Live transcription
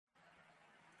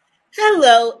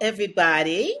Hello,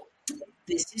 everybody.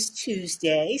 This is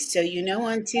Tuesday, so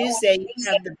on Tuesday you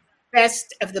have the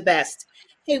best of the best.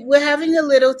 Hey, we're having a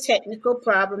little technical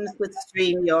problems with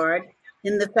StreamYard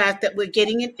in the fact that we're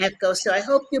getting an echo, so I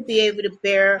hope you'll be able to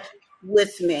bear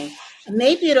with me.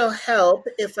 Maybe it'll help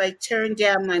if I turn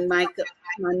down my mic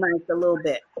a little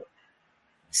bit.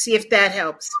 See if that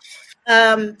helps.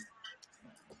 Um,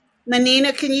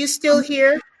 Manina, can you still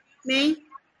hear me?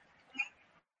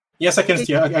 Yes, I can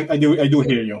see. I do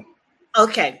hear you.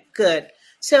 Okay, good.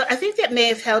 So I think that may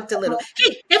have helped a little.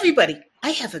 Hey, everybody, I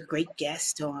have a great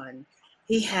guest on.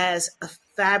 He has a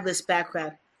fabulous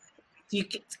background.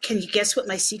 Can you guess what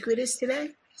my secret is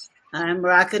today? I'm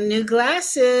rocking new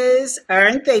glasses.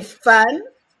 Aren't they fun?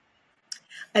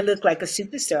 I look like a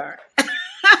superstar.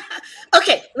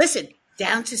 Okay, listen,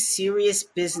 down to serious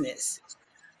business.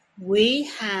 We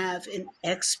have an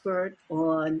expert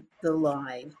on the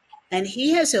line, and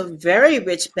he has a very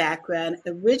rich background.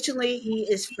 Originally, he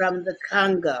is from the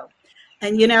Congo.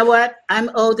 And you know what? I'm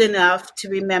old enough to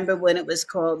remember when it was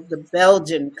called the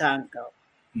Belgian Congo.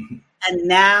 Mhm. And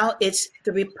now it's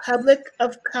the Republic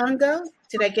of Congo.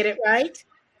 Did I get it right?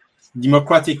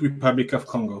 Democratic Republic of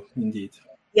Congo, indeed.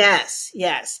 Yes,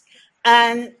 yes.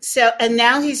 And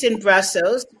now he's in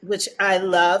Brussels, which I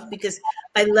love because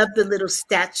I love the little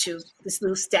statue, this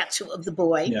little statue of the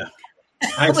boy, Yeah,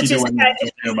 I see which the is one you're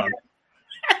talking about.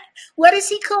 what is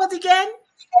he called again?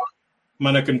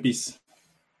 Mannequin Peace.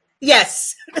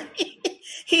 Yes.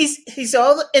 He's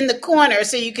all in the corner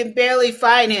so you can barely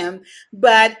find him,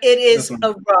 but it That's is one.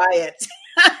 a riot.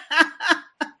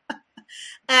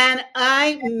 And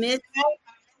I miss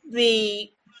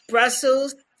the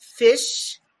Brussels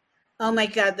fish. Oh my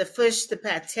god, the fish, the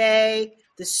pate,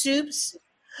 the soups.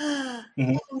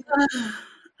 Mhm.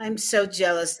 I'm so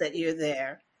jealous that you're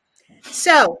there.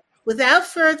 So, without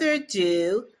further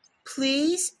ado,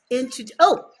 please introduce.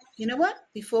 Oh, you know what?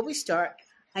 Before we start,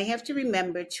 I have to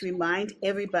remember to remind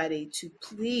everybody to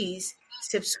please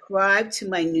subscribe to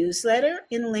my newsletter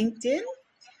in LinkedIn.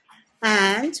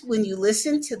 And when you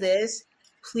listen to this,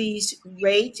 please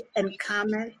rate and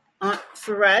comment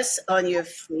for us on your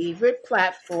favorite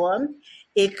platform.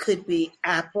 It could be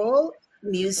Apple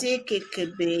Music, it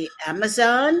could be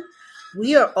Amazon.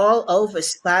 We are all over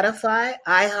Spotify,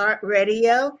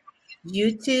 iHeartRadio,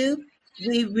 YouTube.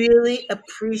 We really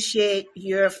appreciate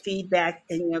your feedback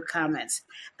and your comments.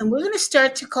 And we're going to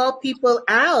start to call people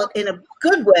out in a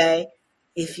good way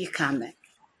if you comment.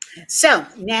 So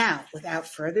now, without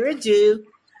further ado,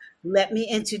 let me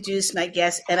introduce my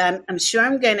guest. And I'm sure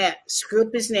I'm going to screw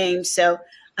up his name, so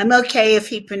I'm okay if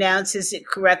he pronounces it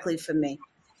correctly for me.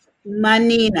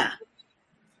 Manina.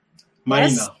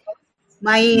 Yes? Maina.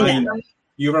 Maina. Maina.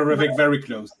 You are very, very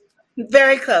close.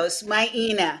 Very close.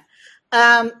 Maina.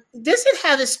 Does it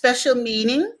have a special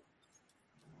meaning?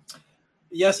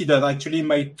 Yes, it does. Actually,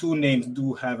 my two names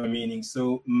do have a meaning.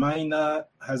 So Maina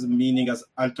has a meaning as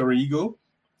alter ego,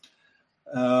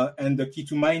 and the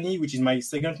Kitumaini, which is my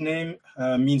second name,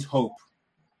 means hope.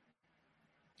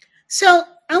 So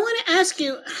I want to ask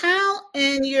you how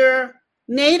in your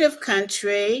native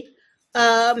country,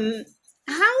 um,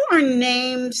 how are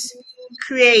names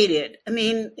created? I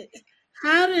mean,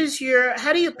 how do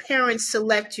your parents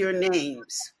select your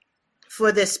names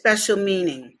for this special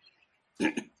meaning?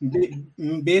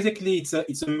 Basically,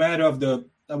 it's a matter of the,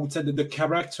 I would say, the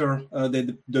character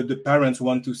that the parents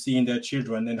want to see in their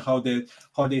children, and how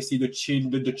they see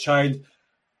the child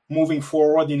moving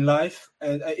forward in life,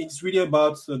 and it's really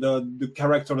about the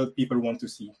character that people want to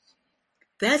see.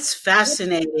 That's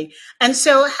fascinating. And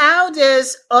so, how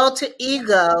does alter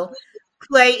ego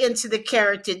play into the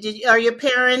character? Are your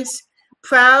parents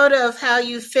proud of how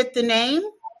you fit the name?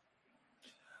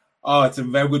 Oh, it's a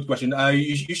very good question.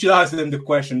 You should ask them the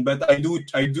question, but I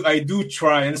do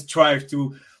try and strive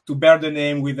to bear the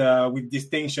name with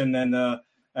distinction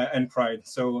and pride.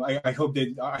 So I hope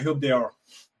they are.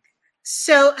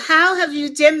 So, how have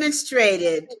you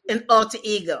demonstrated an alter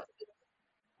ego?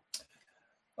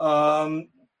 Um,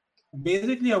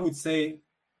 Basically, I would say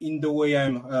in the way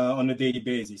I'm on a daily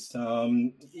basis.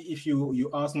 If you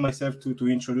ask myself to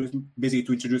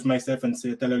introduce myself and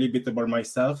tell a little bit about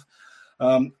myself,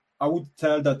 I would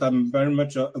tell that I'm very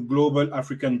much a global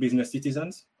African business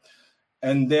citizen,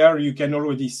 and there you can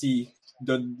already see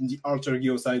the alter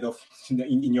ego side of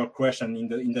in your question,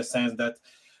 in the sense that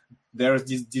there's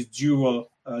this dual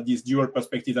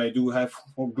perspective I do have,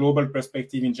 for global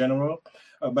perspective in general,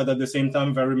 but at the same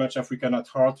time very much African at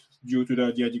heart, due to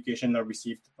the education I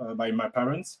received by my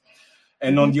parents.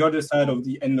 And on Mhm. the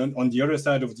other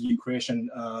side of the equation,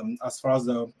 as far as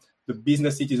the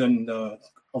business citizen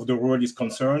of the world is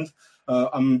concerned,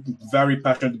 I'm very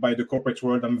passionate by the corporate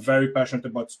world. I'm very passionate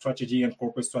about strategy and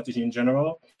corporate strategy in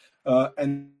general.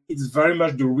 And it's very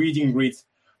much the reading grid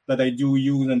that I do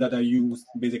use and that I use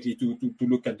basically to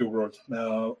look at the world.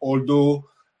 Although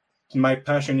my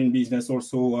passion in business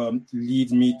also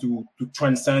leads me to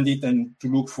transcend it and to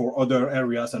look for other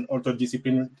areas and other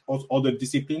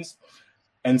disciplines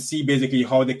and see basically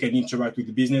how they can interact with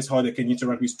the business, how they can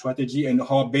interact with strategy, and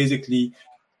how basically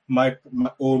my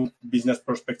own business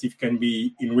perspective can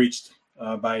be enriched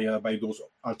by those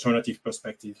alternative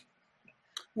perspectives.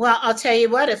 Well, I'll tell you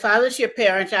what, if I was your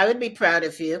parent, I would be proud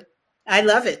of you. I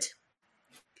love it.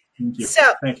 Thank you.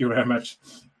 So, thank you very much.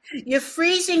 You're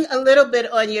freezing a little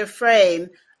bit on your frame,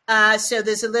 so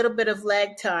there's a little bit of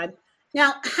lag time.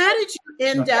 Now, how did you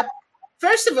end up?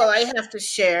 First of all, I have to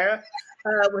share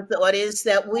with the audience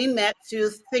that we met through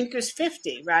Thinkers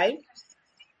 50, right?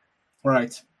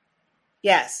 Right.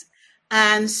 Yes.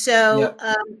 And so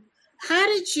how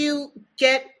did you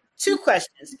get, two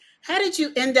questions. How did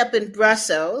you end up in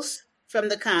Brussels from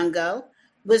the Congo?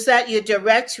 Was that your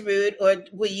direct route, or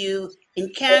were you in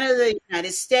Canada, the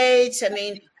United States? I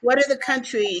mean, what are the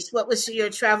countries? What was your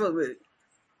travel route?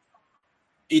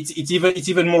 It's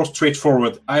even more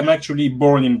straightforward. I'm actually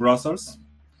born in Brussels.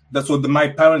 That's what my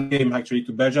parents came actually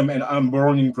to Belgium, and I'm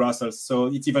born in Brussels. So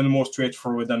it's even more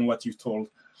straightforward than what you told.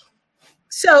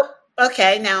 So,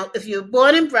 okay, now if you were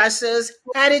born in Brussels,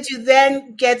 how did you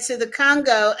then get to the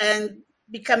Congo and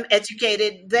become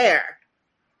educated there?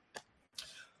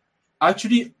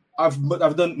 Actually, I've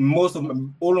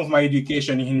done all of my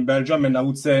education in Belgium, and I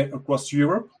would say across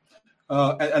Europe.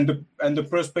 And the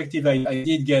perspective I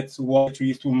did get was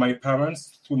actually through my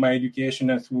parents, through my education,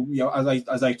 and through,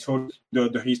 as I told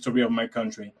the history of my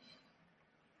country.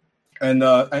 And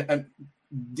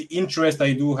the interest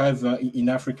I do have in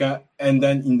Africa and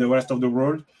then in the rest of the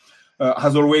world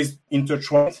has always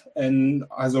intertwined and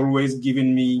has always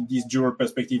given me this dual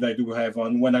perspective I do have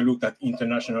on when I looked at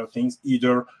international things,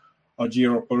 either on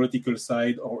geopolitical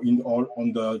side or more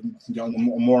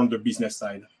on the business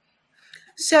side.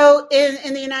 So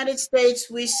in the United States,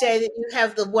 we say that you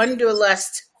have the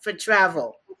wanderlust for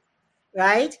travel,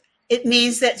 right? It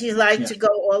means that you like to go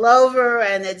all over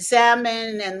and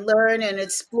examine and learn and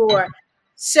explore.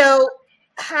 So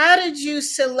how did you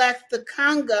select the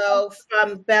Congo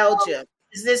from Belgium?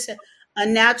 Is this a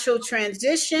natural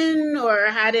transition, or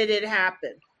how did it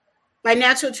happen? By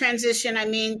natural transition, I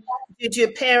mean, did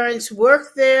your parents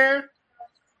work there?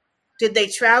 Did they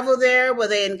travel there? Were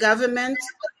they in government?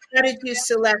 How did you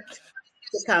select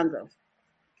the Congo?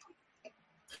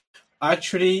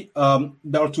 Actually,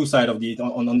 there are two sides of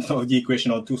the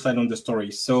equation, or two sides on the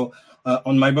story. So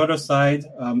on my brother's side,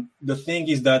 the thing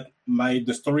is that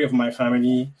the story of my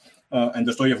family and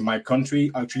the story of my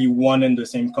country actually one and the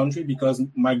same country, because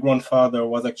my grandfather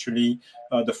was actually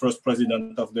the first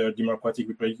president of the Democratic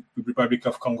Republic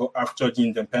of Congo after the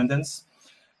independence.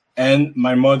 And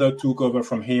my mother took over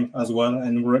from him as well,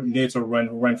 and later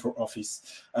ran for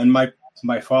office. And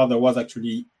my father was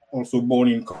actually also born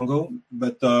in Congo,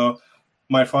 but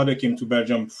my father came to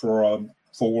Belgium for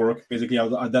work. Basically,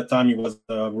 at that time, he was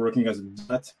working as a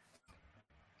diplomat,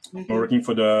 working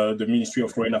for the Ministry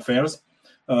of Foreign Affairs.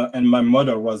 And my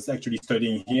mother was actually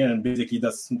studying here, and basically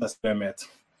that's where I met.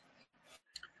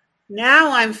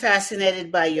 Now I'm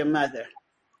fascinated by your mother,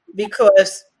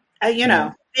 because,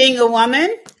 being a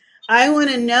woman, I want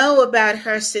to know about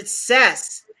her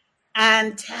success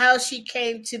and how she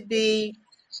came to be.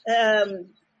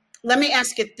 Let me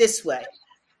ask it this way.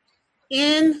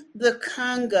 In the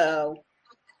Congo,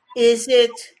 is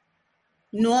it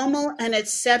normal and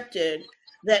accepted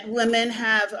that women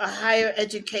have a higher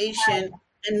education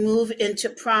and move into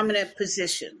prominent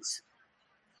positions?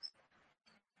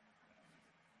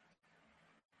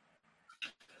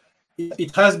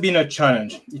 It has been a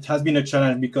challenge. It has been a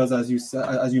challenge because, as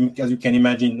you can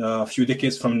imagine, a few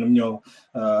decades from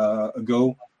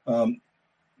ago,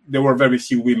 there were very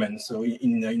few women. So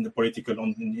in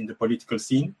the political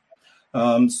scene,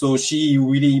 so she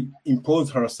really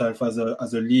imposed herself as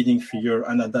a leading figure,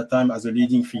 and at that time as a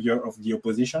leading figure of the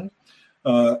opposition,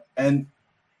 and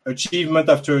achievement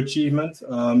after achievement.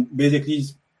 Basically,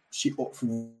 she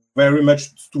very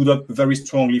much stood up very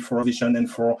strongly for opposition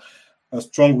and for a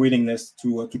strong willingness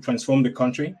to transform the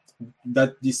country.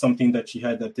 That is something that she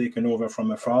had taken over from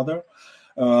her father,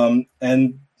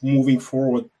 and moving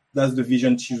forward, that's the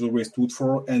vision she's always stood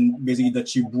for, and basically that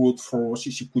she put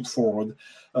forward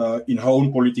in her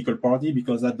own political party,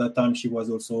 because at that time she was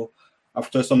also,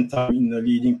 after some time in the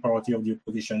leading party of the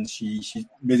opposition, she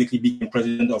basically became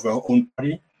president of her own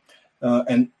party,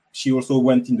 and she also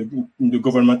went in the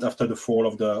government after the fall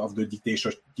of the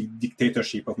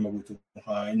dictatorship of Mobutu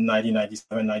in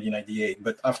 1997, 1998.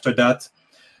 But after that,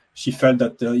 she felt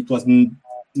that it was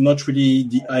not really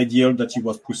the ideal that she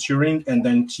was pursuing, and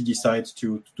then she decided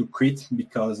to quit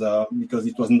because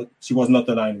she was not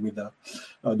aligned with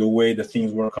the way the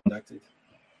things were conducted.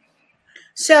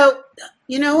 So,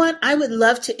 you know what? I would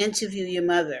love to interview your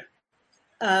mother.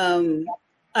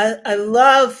 I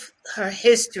love her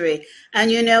history,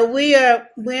 and we are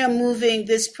moving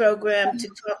this program to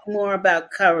talk more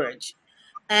about courage,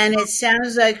 and it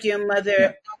sounds like your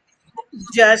mother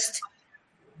just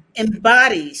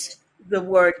embodies the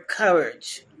word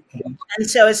courage, and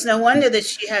so it's no wonder that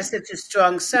she has such a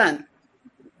strong son.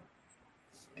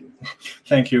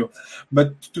 Thank you.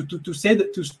 But to say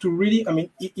that, to really, I mean,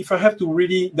 if I have to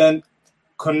really then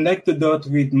connect the dot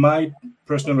with my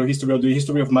personal history or the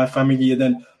history of my family,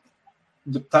 then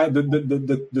the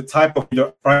type of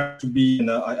leader I strive to be,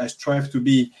 and I strive to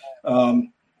be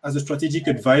as a strategic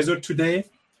advisor today,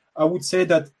 I would say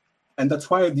that, and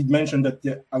that's why I did mention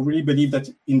that I really believe that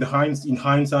in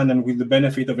hindsight and with the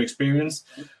benefit of experience,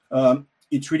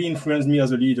 it really influenced me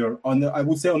as a leader I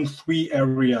would say on 3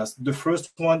 areas. The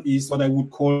first one is what I would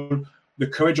call the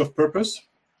courage of purpose.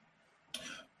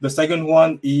 The second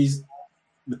one is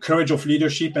the courage of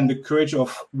leadership and the courage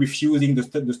of refusing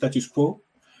the status quo.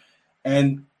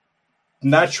 And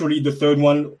naturally, the third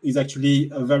one is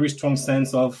actually a very strong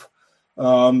sense of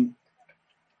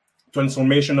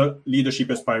transformational leadership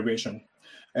aspiration.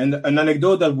 And an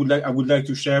anecdote that I would like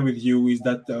to share with you is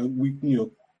that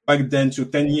back then,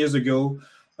 10 years ago,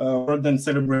 rather than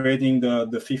celebrating the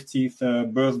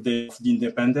 50th birthday of the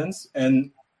independence,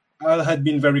 and I had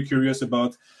been very curious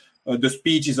about the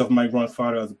speeches of my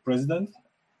grandfather as president,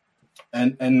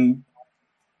 and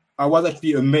I was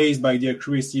actually amazed by the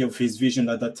accuracy of his vision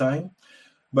at that time,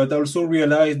 but I also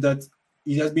realized that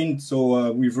it has been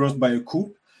so reversed by a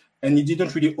coup, and he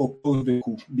didn't really oppose the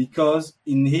coup because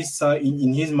in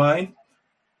his mind,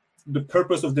 the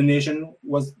purpose of the nation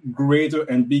was greater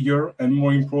and bigger and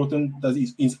more important than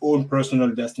his own personal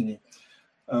destiny.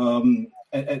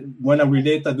 And when I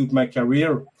relate that with my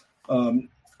career,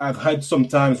 I've had some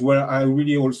times where I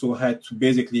really also had to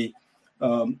basically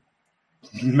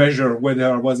measure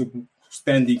whether I was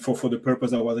standing for the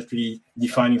purpose I was actually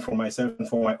defining for myself and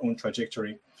for my own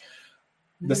trajectory.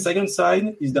 Mm-hmm. The second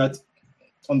side is that,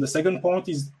 on the second point,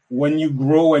 is when you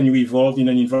grow and you evolve in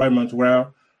an environment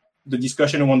where the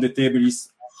discussion on the table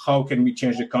is how can we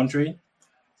change the country?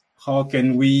 How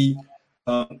can we,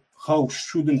 how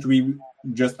shouldn't we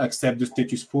just accept the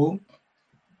status quo?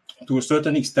 To a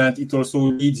certain extent, it also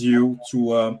leads you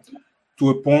to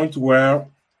a point where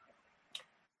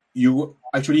you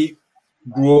actually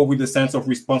grow with a sense of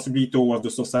responsibility towards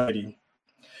the society.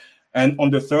 And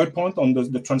on the third point, on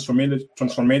the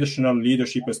transformational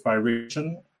leadership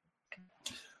aspiration,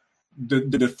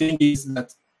 the thing is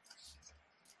that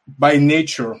by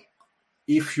nature,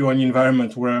 if you're in an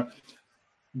environment where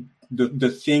the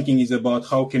thinking is about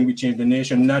how can we change the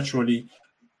nation, naturally,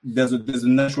 there's a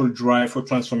natural drive for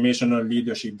transformational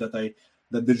leadership that they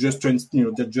just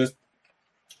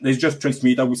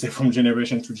transmit, I would say, from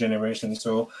generation to generation.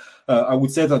 So I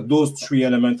would say that those 3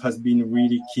 elements has been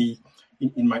really key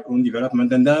in my own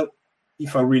development. And that,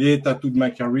 if I relate that to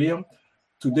my career,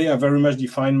 today I very much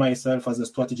define myself as a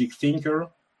strategic thinker,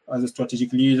 as a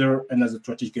strategic leader, and as a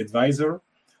strategic advisor.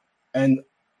 And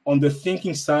on the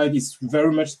thinking side, it's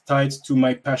very much tied to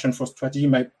my passion for strategy,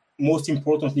 most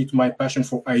importantly to my passion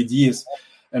for ideas,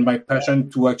 and my passion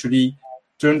to actually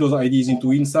turn those ideas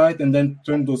into insight, and then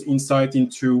turn those insights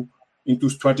into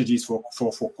strategies for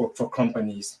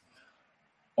companies.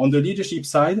 On the leadership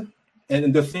side,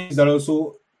 and the things that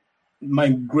also my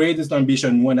greatest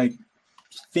ambition when I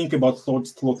think about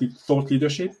thought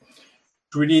leadership,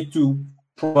 really to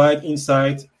provide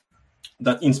insight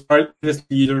that inspire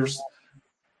leaders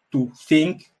to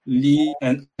think, lead,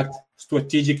 and act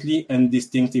strategically and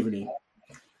distinctively.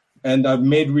 And I've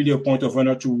made really a point of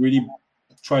honor to really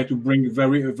try to bring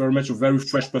very much a very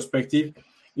fresh perspective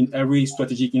in every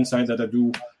strategic insight that I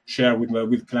do share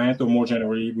with clients, or more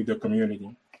generally with the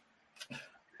community.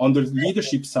 On the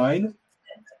leadership side,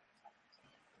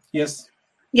 yes.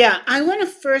 Yeah, I want to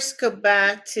first go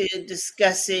back to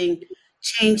discussing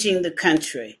changing the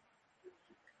country.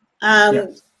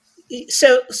 Yes.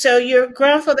 So your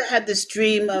grandfather had this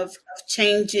dream of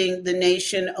changing the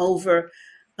nation over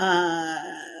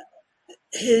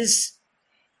his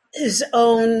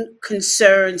own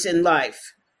concerns in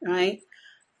life, right?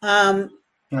 Right.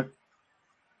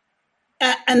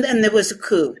 And there was a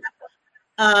coup.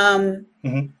 Mhm.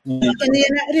 In the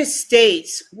United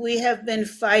States, we have been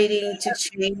fighting to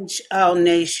change our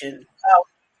nation.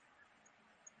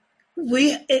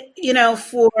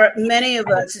 For many of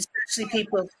us, especially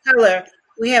people of color,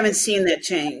 we haven't seen that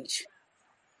change.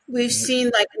 We've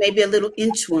seen like maybe a little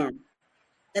inchworm,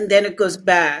 and then it goes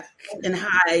back and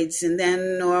hides, and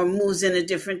then or moves in a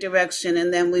different direction,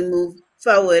 and then we move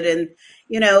forward. And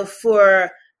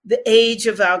for the age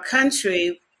of our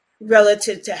country,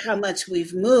 relative to how much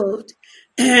we've moved,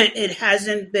 it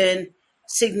hasn't been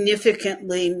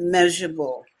significantly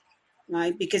measurable,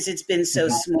 right? Because it's been so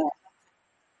small.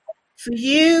 For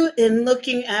you, in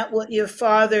looking at what your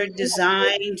father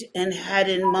designed and had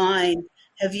in mind,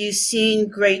 have you seen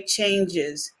great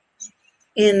changes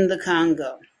in the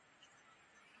Congo?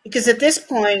 Because at this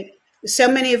point, so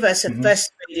many of us are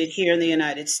frustrated here in the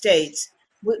United States.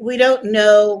 We don't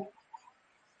know,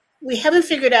 we haven't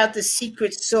figured out the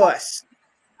secret sauce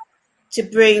to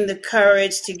bring the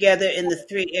courage together in the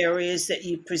three areas that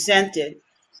you presented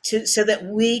so that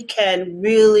we can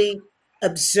really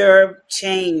observe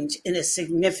change in a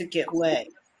significant way.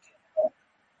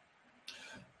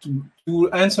 To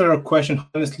answer our question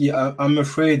honestly, I'm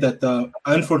afraid that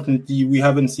unfortunately we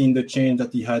haven't seen the change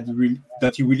that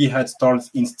he really had started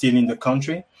instilling in the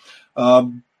country,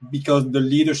 because the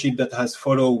leadership that has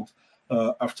followed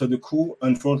after the coup,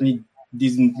 unfortunately,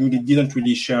 didn't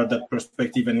really share that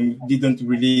perspective and didn't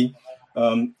really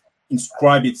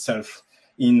inscribe itself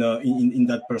in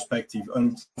that perspective.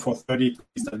 And for 30 years,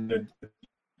 the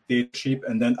leadership,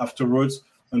 and then afterwards,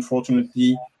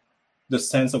 unfortunately, the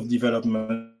sense of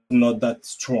development not that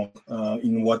strong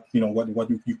in what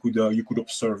you could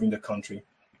observe in the country.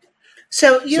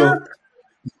 So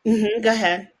go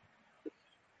ahead.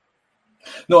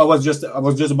 No, I was just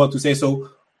about to say. So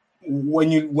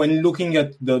when looking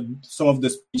at some of the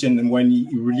speech and when he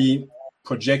really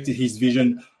projected his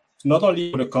vision, not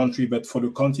only for the country but for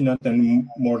the continent and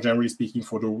more generally speaking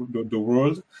for the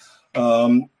world.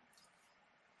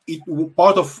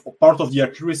 Part of the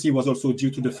accuracy was also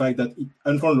due to the fact that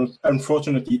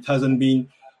unfortunately it hasn't been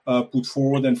put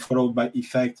forward and followed by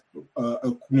effect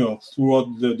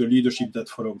throughout the leadership that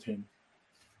followed him.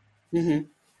 Mm-hmm.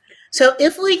 So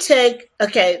if we take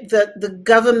the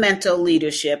governmental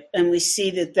leadership and we see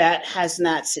that has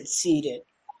not succeeded,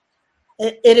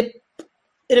 it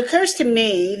occurs to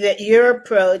me that your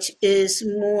approach is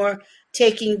more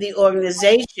taking the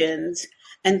organizations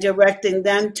and directing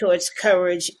them towards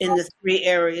courage in the three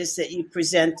areas that you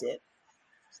presented.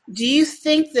 Do you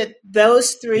think that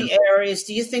those three areas,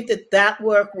 do you think that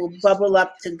work will bubble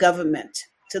up to government,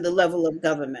 to the level of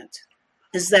government?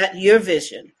 Is that your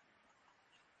vision?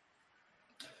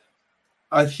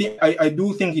 I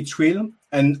do think it will,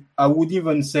 and I would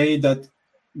even say that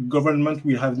government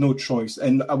will have no choice.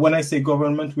 And when I say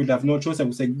government will have no choice, I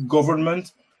would say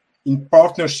government in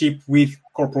partnership with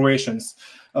corporations.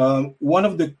 One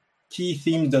of the key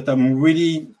themes that I'm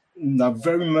really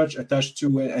very much attached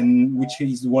to, and which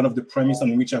is one of the premises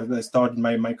on which I started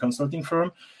my consulting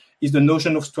firm, is the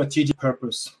notion of strategic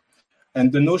purpose.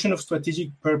 And the notion of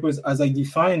strategic purpose, as I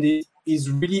defined it, is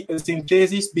really a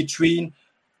synthesis between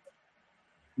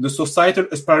the societal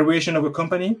aspiration of a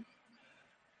company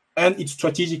and its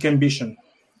strategic ambition.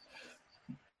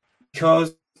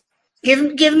 Because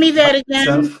give me that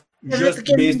again. Just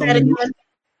based on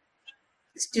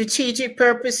strategic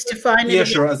purpose, define it. Yeah,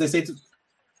 sure. As I said,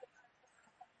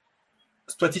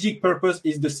 strategic purpose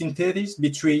is the synthesis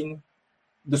between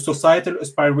the societal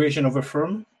aspiration of a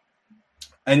firm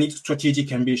and its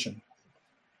strategic ambition.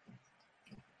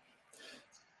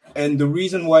 And the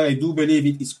reason why I do believe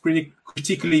it is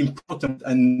critically important,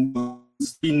 and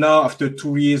now after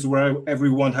 2 years where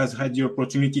everyone has had the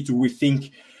opportunity to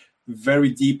rethink very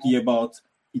deeply about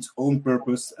its own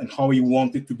purpose and how he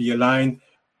wanted to be aligned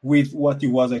with what he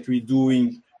was actually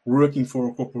doing, working for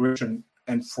a corporation,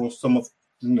 and for some of,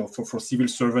 for civil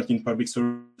servant in public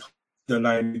service,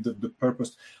 align with the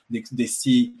purpose they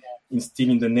see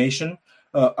instilled in the nation.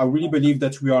 I really believe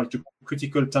that we are at a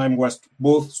critical time where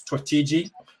both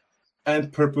strategy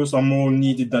and purpose are more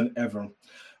needed than ever.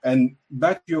 And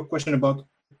back to your question about,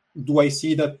 do I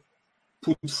see that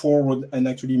put forward and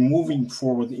actually moving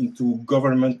forward into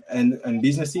government and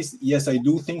businesses? Yes, I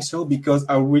do think so, because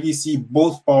I really see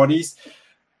both parties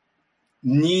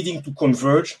needing to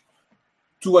converge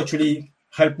to actually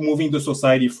help moving the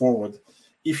society forward.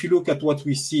 If you look at what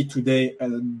we see today,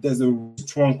 there's a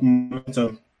strong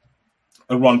momentum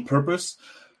around purpose,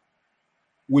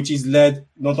 which is led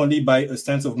not only by a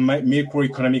sense of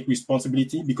macroeconomic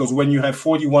responsibility, because when you have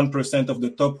 41% of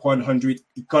the top 100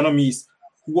 economies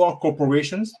who are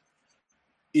corporations,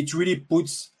 it really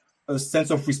puts a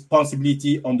sense of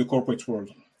responsibility on the corporate world.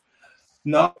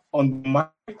 Now, on the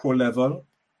micro level,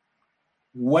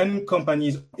 when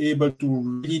companies are able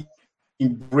to really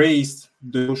embrace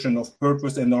the notion of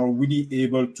purpose and are really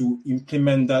able to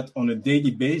implement that on a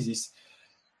daily basis,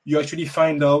 you actually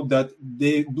find out that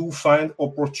they do find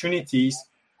opportunities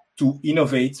to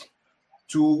innovate,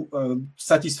 to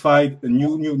satisfy the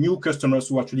new customers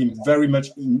who are actually very much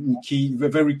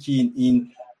very keen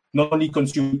in not only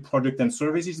consuming product and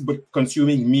services, but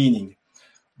consuming meaning.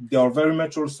 They are very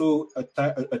much also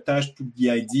attached to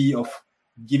the idea of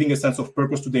giving a sense of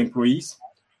purpose to the employees.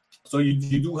 So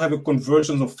you do have a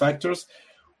convergence of factors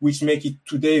which make it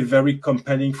today very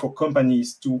compelling for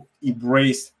companies to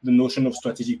embrace the notion of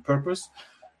strategic purpose.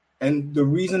 And the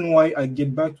reason why I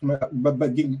get back to my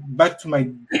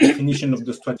definition of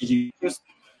the strategic purpose,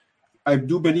 I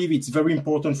do believe it's very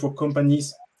important for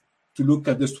companies to look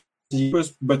at the strategic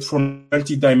purpose, but from a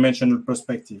multi-dimensional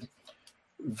perspective.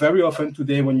 Very often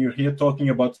today, when you're here talking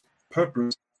about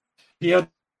purpose, here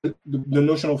the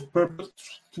notion of purpose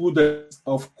through the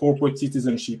of corporate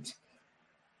citizenship.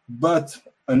 But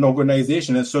an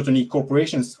organization, and certainly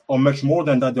corporations, are much more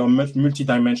than that. They are much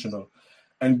multidimensional.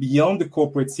 And beyond the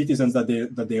corporate citizens that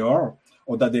they are,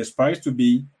 or that they aspire to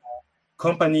be,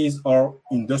 companies are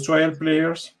industrial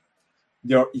players,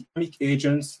 they are economic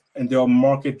agents, and they are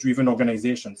market-driven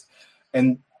organizations.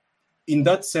 And in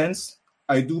that sense,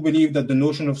 I do believe that the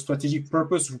notion of strategic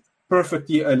purpose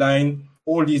perfectly aligns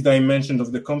all these dimensions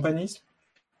of the companies,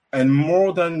 and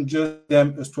more than just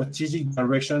them a strategic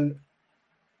direction,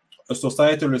 a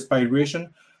societal aspiration,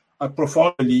 I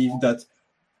profoundly believe that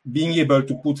being able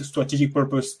to put strategic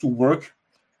purpose to work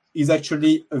is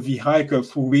actually a vehicle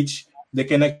through which they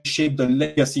can shape the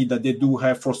legacy that they do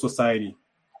have for society.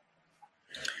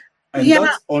 And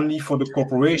not only for the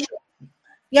corporation.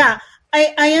 Yeah,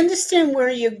 I understand where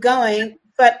you're going,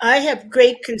 but I have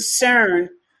great concern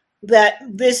that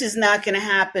this is not going to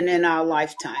happen in our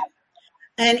lifetime.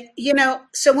 And,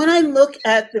 so when I look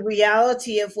at the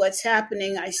reality of what's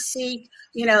happening, I see,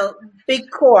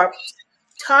 big corp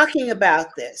talking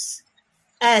about this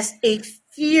as a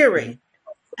theory,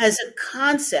 as a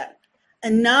concept,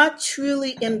 and not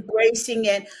truly embracing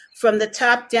it from the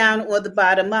top down or the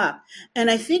bottom up.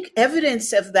 And I think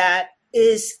evidence of that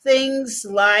is things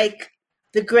like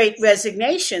the Great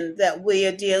Resignation that we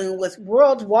are dealing with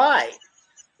worldwide.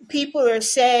 People are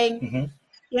saying,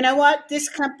 you know what, this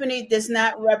company does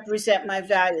not represent my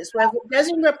values. Well, if it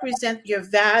doesn't represent your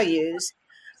values,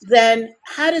 then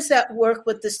how does that work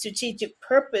with the strategic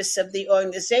purpose of the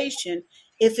organization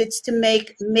if it's to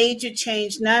make major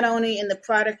change, not only in the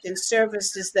product and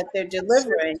services that they're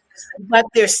delivering, but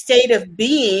their state of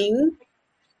being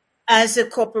as a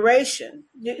corporation?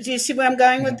 Do you see where I'm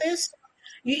going with this?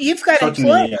 You've got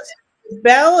employees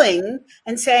rebelling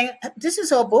and saying, this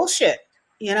is all bullshit,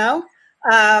 to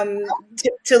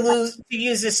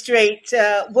use a straight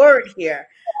word here.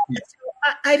 So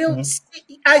I don't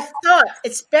see, I thought,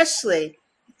 especially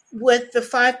with the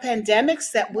 5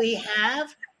 pandemics that we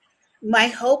have, my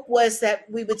hope was that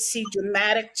we would see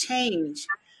dramatic change.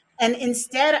 And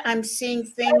instead, I'm seeing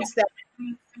things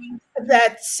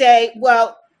that say,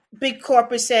 well, big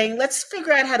corporate saying, let's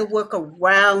figure out how to work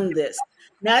around this,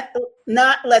 not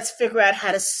let's figure out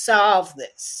how to solve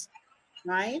this,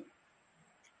 right?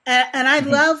 And I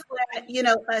love when,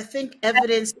 I think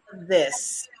evidence of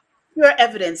this, pure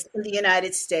evidence in the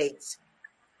United States,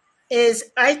 is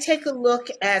I take a look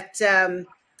at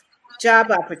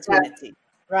job opportunity,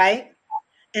 right?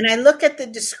 And I look at the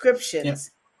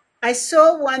descriptions. Yeah. I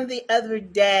saw one the other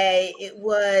day. It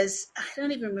was, I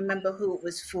don't even remember who it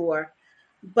was for,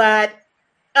 but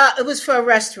it was for a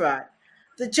restaurant.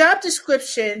 The job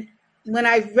description, when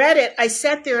I read it, I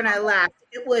sat there and I laughed.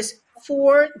 It was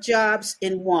 4 jobs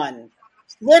in one,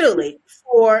 literally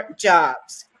 4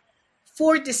 jobs,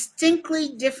 4 distinctly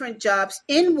different jobs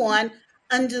in one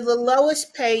under the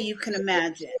lowest pay you can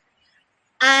imagine.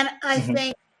 And I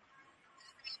think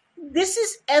this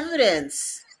is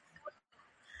evidence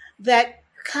that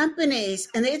companies,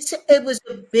 and it was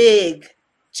a big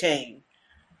chain,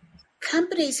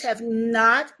 companies have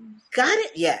not got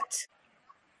it yet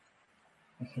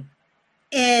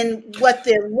in what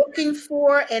they're looking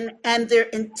for and their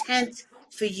intent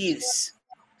for use.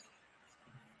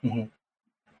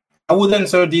 I would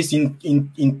answer this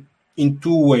in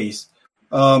 2 ways.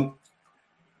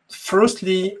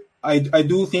 Firstly, I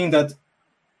do think that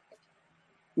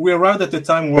we arrived at a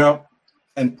time where,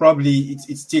 and probably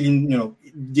it's still in,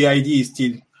 the idea is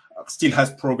still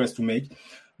has progress to make,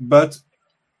 but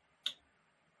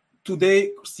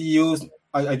today CEOs,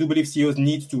 I do believe CEOs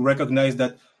need to recognize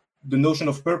that the notion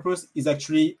of purpose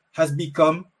has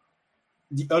become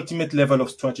the ultimate level of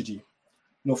strategy.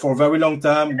 For a very long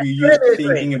time, we used Totally agree.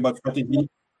 thinking about strategy.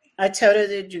 I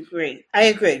totally agree. I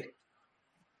agree.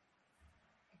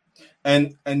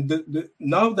 And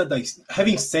now that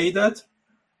having said that,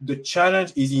 the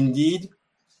challenge is indeed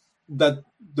that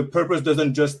the purpose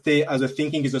doesn't just stay as a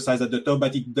thinking exercise at the top,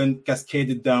 but it then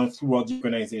cascaded down throughout the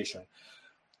organization.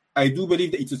 I do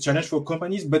believe that it's a challenge for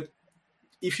companies, but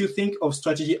if you think of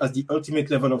strategy as the ultimate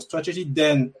level of strategy,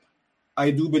 then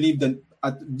I do believe that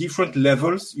at different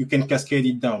levels, you can cascade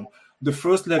it down. The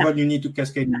first level you need to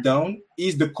cascade it down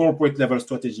is the corporate level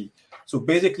strategy. So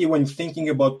basically, when thinking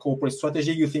about corporate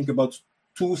strategy, you think about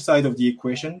two sides of the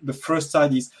equation. The first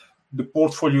side is the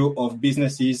portfolio of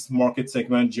businesses, market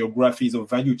segment, geographies, or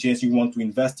value chains you want to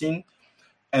invest in.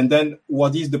 And then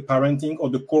what is the parenting or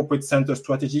the corporate center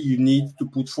strategy you need to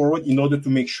put forward in order to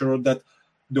make sure that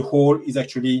the whole is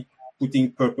actually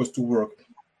putting purpose to work.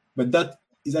 But that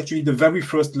is actually the very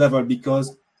first level,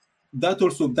 because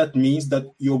that means that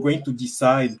you're going to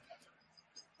decide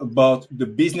about the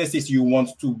businesses you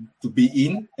want to be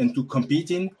in and to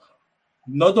compete in,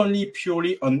 not only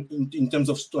purely in terms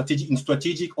of strategy, in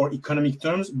strategic or economic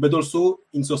terms, but also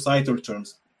in societal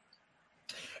terms.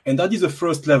 And that is the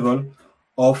first level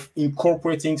of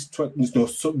incorporating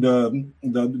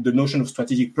the notion of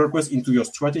strategic purpose into your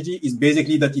strategy, is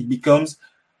basically that it becomes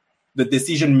the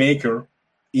decision maker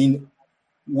in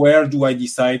where do I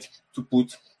decide to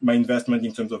put my investment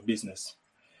in terms of business.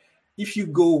 If you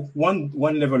go one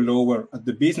level lower at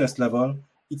the business level,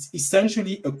 it's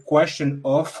essentially a question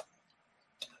of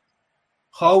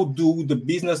how do the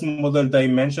business model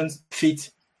dimensions fit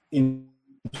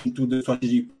into the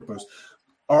strategic purpose.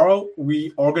 Are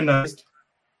we organized?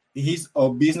 Does our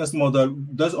business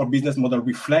model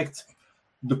reflect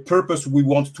the purpose we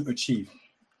want to achieve?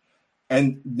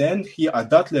 And then here at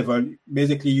that level,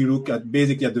 basically you look at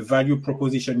the value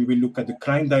proposition, you will look at the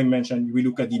client dimension, you will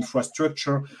look at the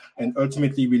infrastructure, and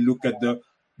ultimately we look at the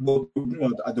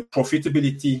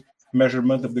profitability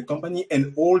measurement of the company.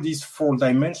 And all these four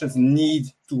dimensions need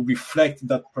to reflect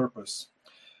that purpose.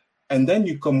 And then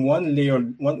you come one layer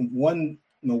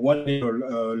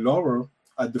lower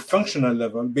at the functional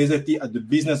level, basically at the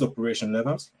business operation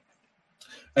levels.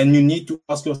 And you need to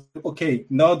ask yourself, okay,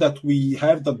 now that we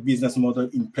have that business model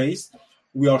in place,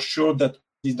 we are sure that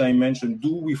these dimensions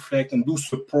do reflect and do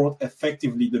support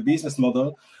effectively the business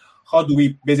model. How do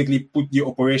we basically put the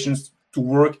operations to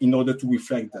work in order to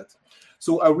reflect that?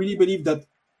 So I really believe that,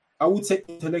 I would say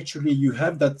intellectually, you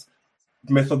have that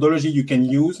methodology you can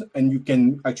use and you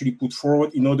can actually put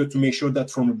forward in order to make sure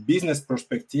that from a business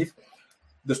perspective,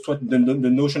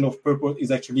 the notion of purpose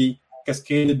is actually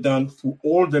cascaded down through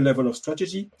all the level of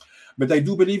strategy. But I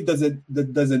do believe that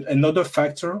there's another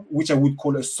factor, which I would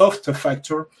call a softer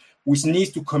factor, which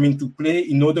needs to come into play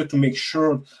in order to make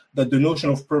sure that the notion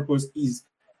of purpose is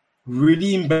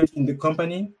really embedded in the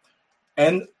company.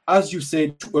 And as you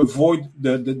said, to avoid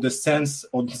the sense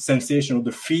or the sensation or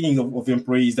the feeling of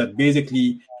employees that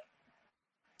basically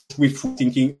wishful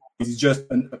thinking is just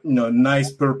a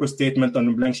nice purpose statement on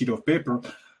a blank sheet of paper,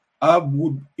 I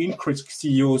would encourage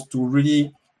CEOs to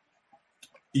really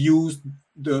use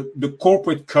the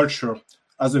corporate culture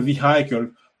as a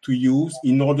vehicle to use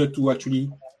in order to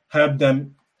actually help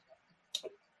them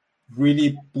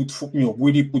really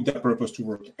put their purpose to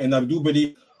work. And I do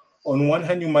believe, on one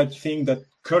hand, you might think that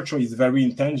culture is very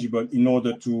intangible in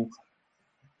order to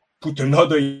put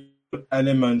another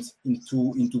element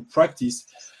into practice.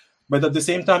 But at the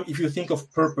same time, if you think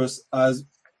of purpose as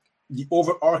the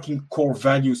overarching core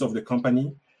values of the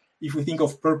company, if you think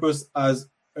of purpose as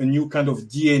a new kind of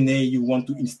DNA you want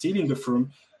to instill in the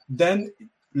firm, then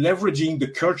leveraging the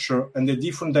culture and the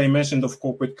different dimensions of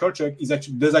corporate culture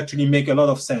does actually make a lot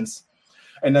of sense.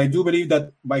 And I do believe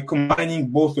that by combining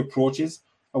both approaches,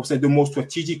 I would say the more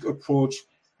strategic approach,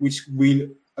 which will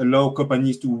allow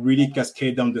companies to really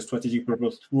cascade down the strategic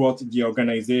purpose throughout the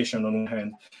organization on one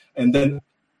hand, and then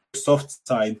the soft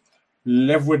side,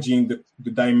 leveraging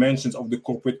the dimensions of the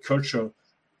corporate culture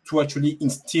to actually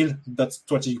instill that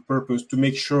strategic purpose, to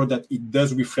make sure that it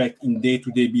does reflect in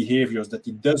day-to-day behaviors, that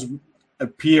it does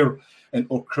appear and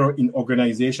occur in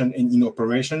organization and in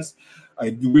operations.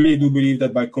 I really do believe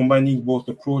that by combining both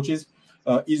approaches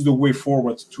is the way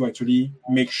forward to actually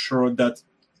make sure that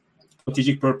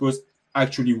strategic purpose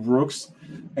actually works,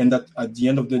 and that at the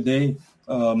end of the day,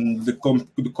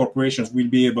 the corporations will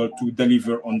be able to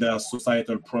deliver on their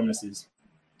societal promises.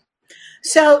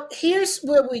 So here's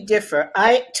where we differ.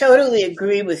 I totally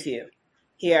agree with you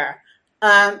here.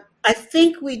 I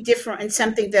think we differ in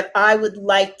something that I would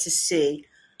like to see.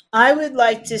 I would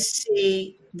like to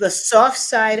see the soft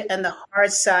side and the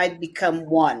hard side become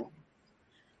one.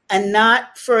 and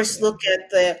not first look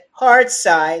at the hard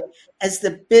side as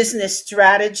the business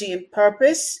strategy and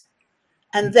purpose.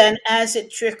 And then as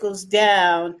it trickles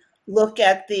down, look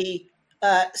at the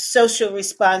social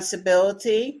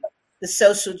responsibility, the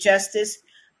social justice.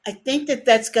 I think that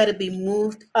that's got to be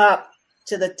moved up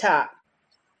to the top.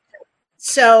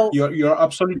 So you're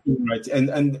absolutely right,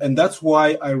 and that's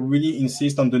why I really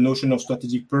insist on the notion of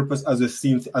strategic purpose as a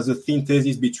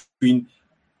synthesis between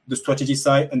the strategy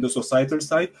side and the societal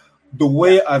side. The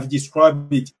way I've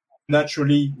described it,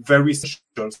 naturally very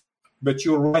essential, but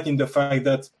you're right in the fact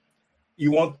that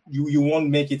you won't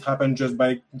make it happen just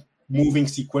by moving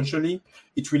sequentially.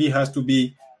 It really has to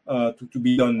be to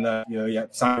be done.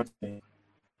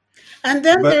 And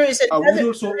then but there is another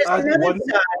one.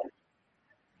 side.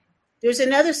 There's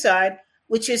another side,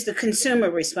 which is the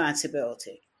consumer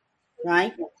responsibility,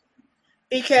 right?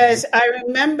 Because I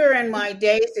remember in my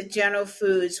days at General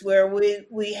Foods where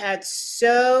we had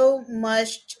so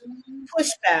much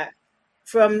pushback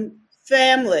from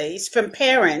families, from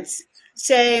parents,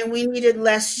 saying we needed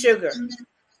less sugar,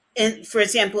 for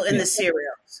example, in the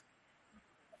cereals.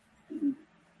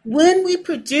 When we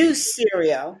produced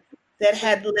cereal that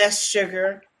had less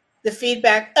sugar, the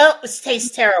feedback, it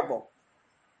tastes terrible,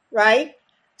 right?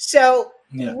 So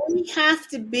we have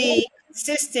to be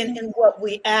consistent in what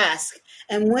we ask.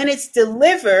 And when it's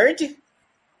delivered,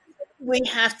 we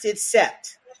have to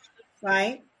accept,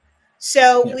 right?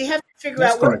 So we have to figure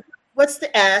out what's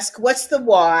the ask, what's the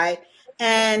why,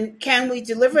 and can we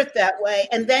deliver it that way,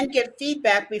 and then get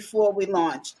feedback before we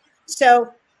launch.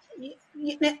 So,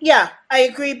 yeah, I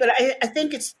agree, but I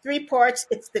think it's three parts.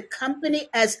 It's the company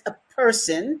as a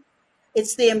person,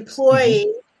 it's the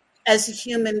employee as a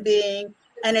human being,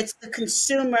 and it's the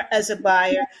consumer as a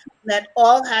buyer. That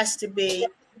all has to be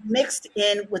mixed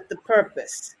in with the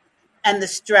purpose and the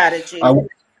strategy. I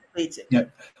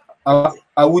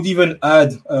would even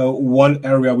add one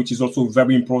area which is also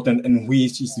very important and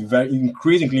which is very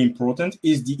increasingly important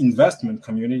is the investment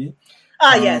community.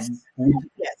 Yes,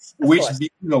 which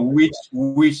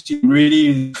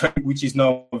is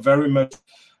now very much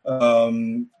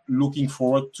looking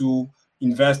forward to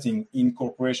investing in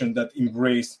corporations that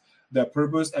embrace their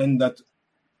purpose and that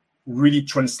really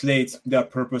translate their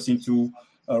purpose into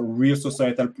real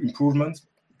societal improvement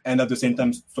and at the same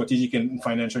time strategic and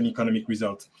financial and economic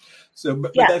results. So,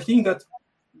 but I think that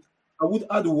I would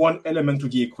add one element to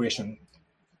the equation,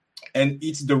 and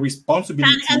it's the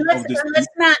responsibility of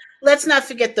the. Let's not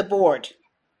forget the board.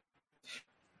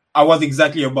 I was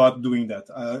exactly about doing that.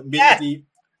 Basically,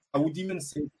 I would even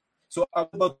say. So I'm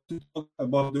about to talk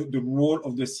about the role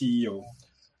of the CEO.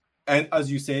 And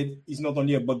as you said, it's not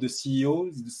only about the CEO,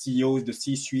 it's the CEO, it's the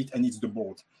C-suite, and it's the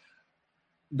board.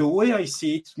 The way I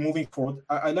see it moving forward,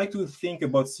 I like to think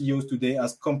about CEOs today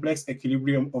as complex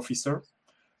equilibrium officer,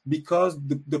 because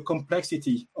the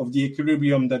complexity of the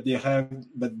equilibrium that they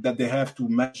have to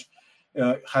match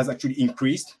has actually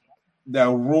increased. Their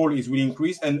role is really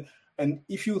increased. And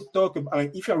if you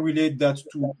if I relate that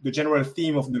to the general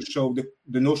theme of the show,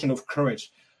 the notion of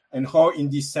courage, and how in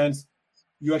this sense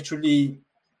you actually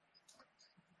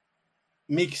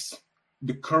mix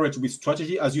the courage with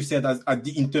strategy, as you said, at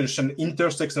the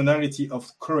intersectionality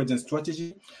of courage and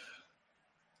strategy,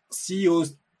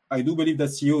 CEOs, I do believe that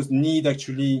CEOs need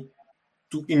actually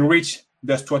to enrich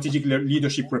their strategic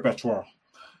leadership repertoire.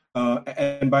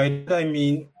 And by that I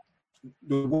mean,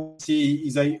 the way I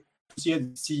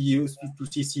see CEOs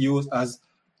as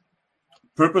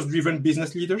purpose-driven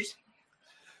business leaders,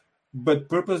 but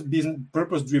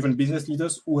purpose-driven business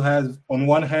leaders who have, on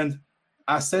one hand,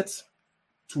 assets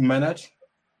to manage,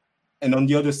 and on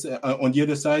the other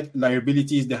side,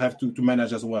 liabilities they have to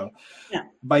manage as well. Yeah.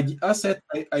 By the asset,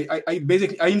 I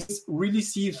really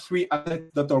see three assets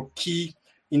that are key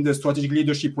in the strategic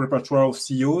leadership repertoire of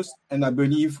CEOs, and I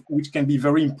believe which can be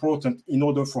very important in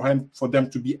order for them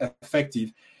to be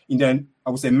effective in their, I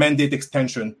would say, mandate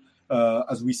extension,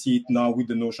 as we see it now with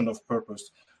the notion of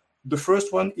purpose. The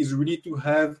first one is really to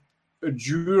have a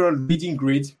dual leading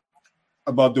grid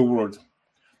about the world.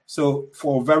 So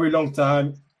for a very long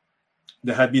time,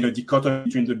 there had been a dichotomy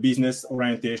between the business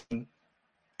orientation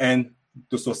and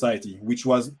the society, which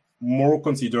was more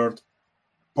considered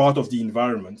part of the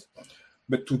environment.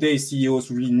 But today, CEOs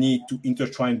really need to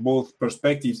intertwine both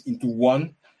perspectives into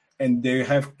one, and they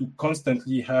have to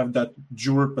constantly have that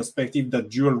dual perspective, that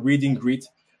dual reading grid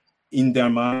in their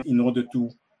mind in order to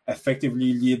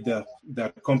effectively lead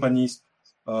their companies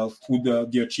through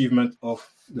the achievement of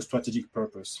the strategic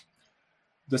purpose.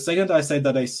 The second asset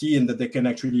that I see and that they can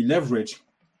actually leverage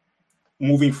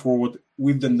moving forward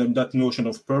with that notion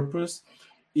of purpose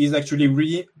is actually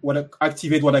really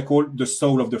activate what I call the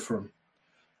soul of the firm.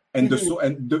 And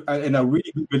and I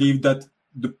really do believe that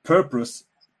the purpose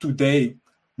today,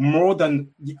 more than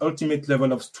the ultimate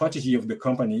level of strategy of the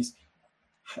companies,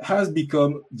 has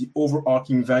become the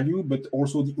overarching value, but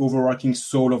also the overarching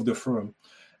soul of the firm.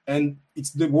 And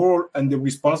it's the role and the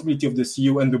responsibility of the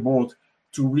CEO and the board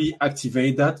to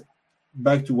reactivate that,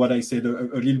 back to what I said a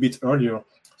little bit earlier,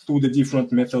 through the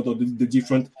different methods or the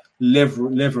different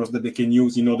levers that they can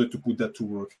use in order to put that to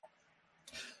work.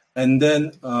 And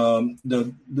then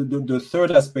the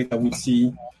third aspect I would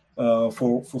see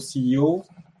for CEO,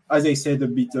 as I said a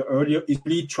bit earlier, is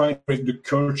really trying to create the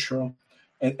culture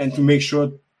and to make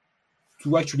sure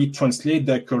to actually translate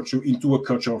that culture into a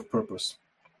culture of purpose.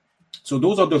 So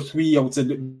those are the three, I would say,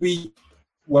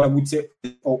 what I would say,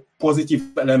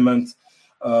 positive elements,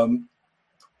 I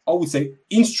would say,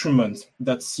 instruments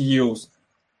that CEOs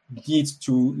need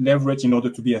to leverage in order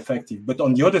to be effective. But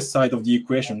on the other side of the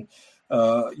equation,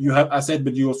 you have assets,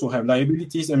 but you also have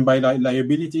liabilities. And by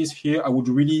liabilities here, I would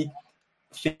really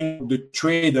think the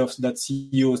trade-offs that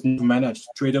CEOs need to manage.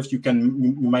 Trade-offs you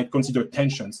might consider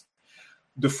tensions.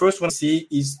 The first one I see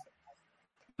is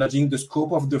managing the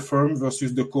scope of the firm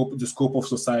versus the scope of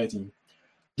society.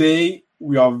 Today,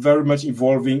 we are very much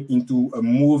evolving into a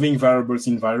moving variables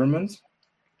environment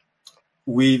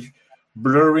with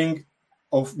blurring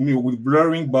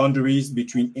boundaries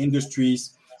between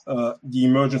industries, the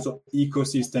emergence of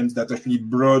ecosystems that actually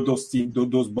blur those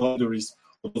boundaries,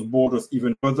 those borders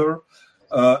even further.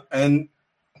 And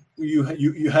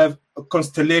you have a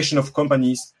constellation of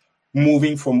companies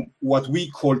moving from what we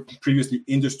called previously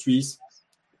industries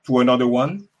to another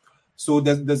one. So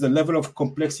there's a level of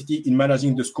complexity in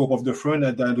managing the scope of the firm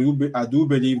that I do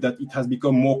believe that it has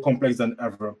become more complex than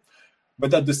ever.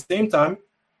 But at the same time,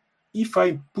 if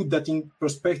I put that in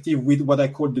perspective with what I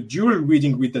call the dual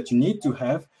reading grid that you need to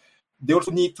have, they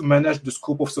also need to manage the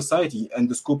scope of society, and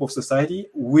the scope of society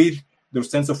with the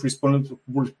sense of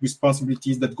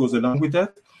responsibilities that goes along with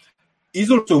that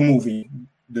is also moving.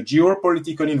 The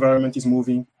geopolitical environment is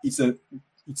moving. It's a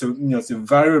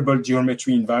variable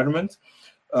geometry environment.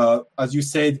 As you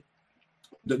said,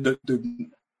 the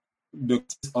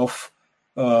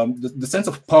sense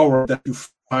of power that you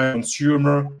find in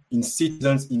consumer, in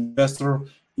citizens, investor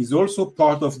is also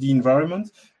part of the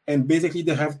environment. And basically,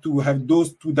 they have to have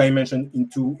those two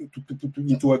dimensions to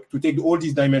take all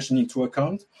these dimensions into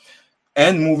account.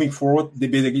 And moving forward, they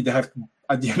have to,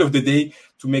 at the end of the day,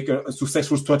 to make a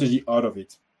successful strategy out of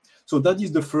it. So that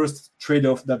is the first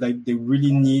trade-off that they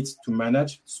really need to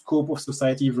manage: scope of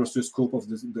society versus scope of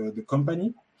the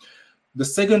company. The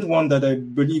second one that I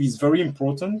believe is very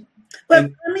important.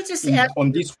 But let me just ask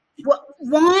on this: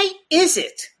 why is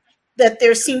it that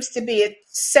there seems to be a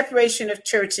separation of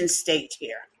church and state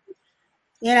here?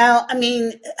 I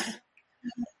mean,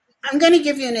 I'm going to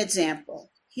give you an example.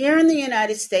 Here in the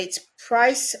United States,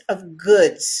 price of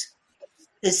goods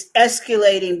is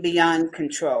escalating beyond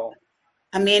control.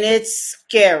 I mean, it's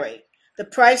scary. The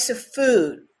price of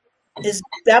food is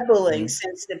doubling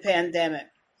since the pandemic.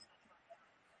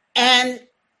 And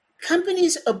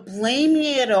companies are blaming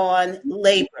it on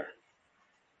labor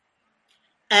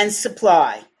and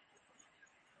supply,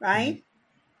 right?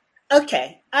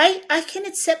 Okay, I can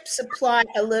accept supply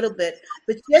a little bit,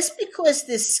 but just because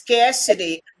there's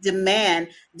scarcity demand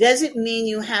doesn't mean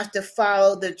you have to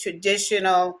follow the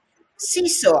traditional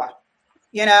seesaw,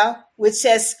 which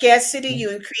says scarcity,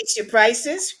 you increase your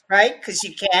prices, right? Because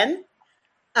you can.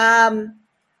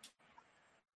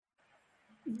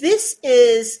 This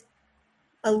is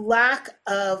a lack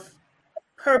of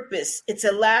purpose. It's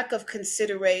a lack of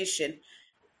consideration.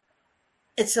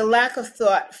 It's a lack of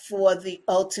thought for the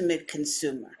ultimate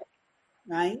consumer,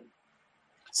 right?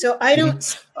 So I don't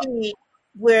see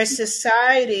where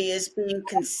society is being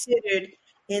considered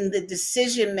in the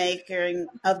decision making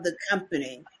of the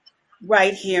company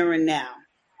right here and now.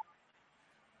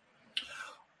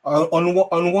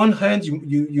 On one hand,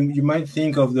 you might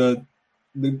think of the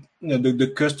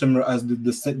customer as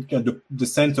the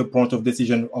center point of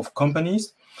decision of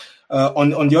companies.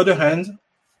 On the other hand,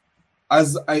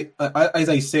 as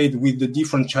I said, with the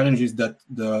different challenges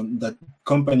that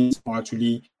companies are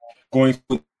actually going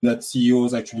through, that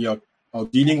CEOs actually are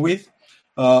dealing with,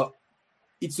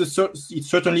 it's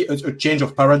certainly a change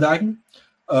of paradigm.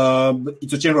 But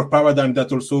it's a change of paradigm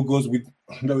that also goes with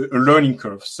a learning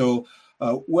curve. So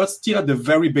we're still at the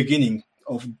very beginning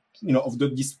of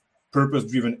this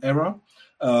purpose-driven era,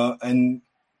 and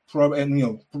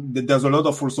there's a lot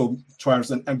of also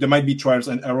trials, and there might be trials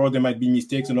and error, there might be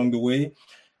mistakes along the way,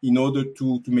 in order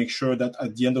to make sure that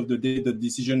at the end of the day, the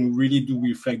decision really do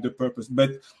reflect the purpose.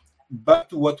 But back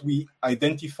to what we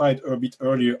identified a bit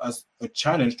earlier as a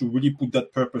challenge to really put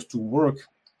that purpose to work,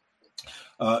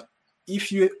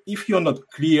 If you're not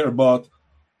clear about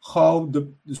how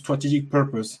the strategic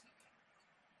purpose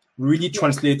really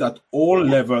translate at all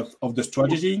levels of the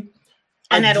strategy,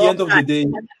 And at at the all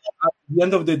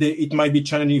end of the day, it might be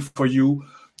challenging for you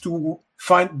to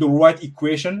find the right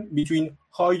equation between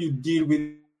how you deal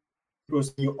with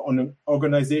on an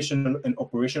organizational and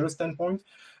operational standpoint,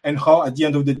 and how at the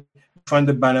end of the day find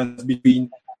the balance between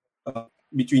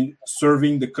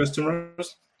serving the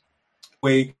customers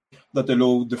way that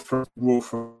allow the first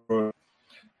growth.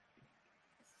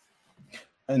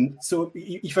 And so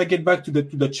if I get back to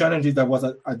the challenges that was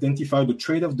identified, the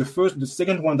trade-off, the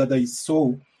second one that I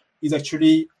saw is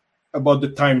actually about the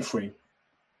time frame.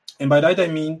 And by that I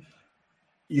mean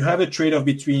you have a trade-off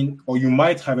between, or you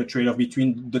might have a trade-off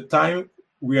between the time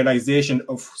realization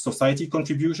of society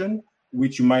contribution,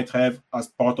 which you might have as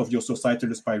part of your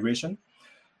societal aspiration,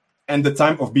 and the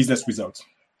time of business results.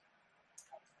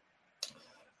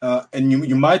 And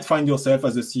you might find yourself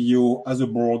as a CEO, as a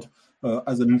board,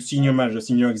 as a senior manager,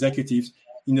 senior executive,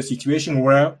 in a situation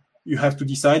where you have to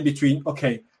decide between,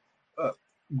 okay,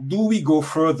 do we go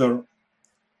further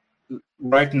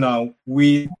right now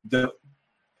with the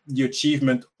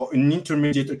achievement, or an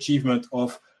intermediate achievement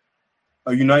of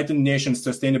a United Nations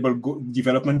Sustainable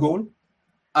Development Goal,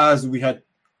 as we had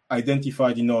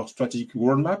identified in our strategic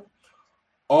roadmap,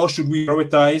 or should we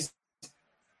prioritize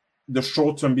the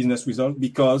short-term business result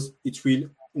because it will,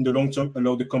 in the long term,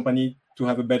 allow the company to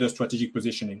have a better strategic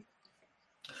positioning?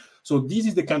 So this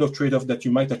is the kind of trade-off that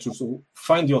you might also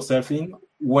find yourself in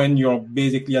when you're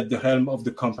basically at the helm of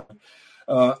the company.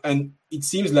 And it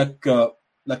seems like a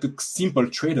simple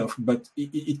trade-off, but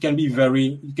it can be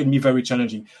very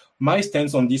challenging. My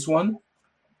stance on this one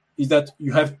is that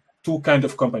you have two kinds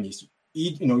of companies.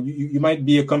 You might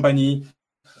be a company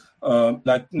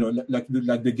like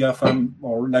the GAFAM,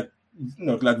 or like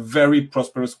very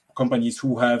prosperous companies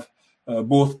who have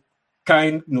both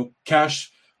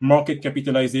cash, market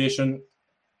capitalization,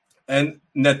 and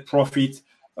net profit,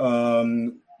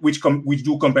 which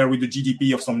do compare with the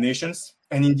GDP of some nations.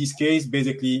 And in this case,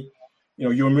 basically,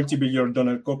 you're a multi-billion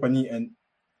dollar company, and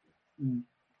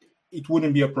it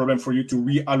wouldn't be a problem for you to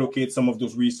reallocate some of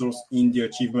those resources in the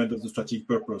achievement of the strategic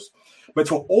purpose. But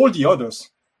for all the others,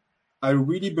 I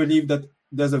really believe that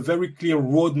there's a very clear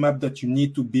roadmap that you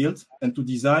need to build and to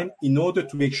design in order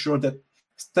to make sure that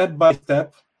step by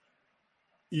step,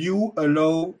 you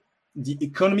allow the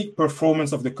economic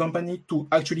performance of the company to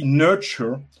actually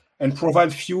nurture and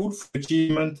provide fuel for the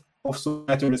achievement of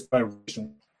societal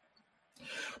aspiration.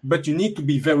 But you need to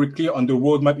be very clear on the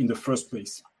roadmap in the first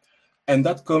place. And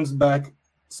that comes back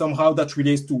somehow, that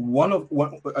relates to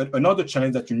another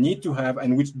challenge that you need to have,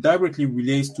 and which directly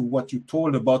relates to what you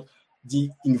told about the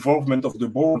involvement of the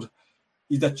board,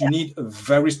 is that you need a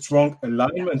very strong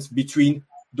alignment between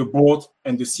the board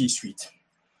and the C-suite.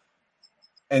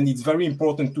 And it's very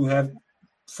important to have,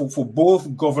 for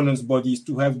both governance bodies,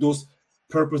 to have those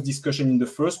purpose discussion in the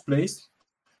first place,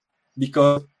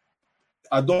 because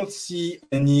I don't see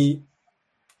any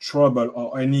trouble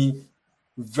or any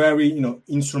very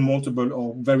insurmountable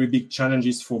or very big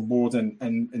challenges for boards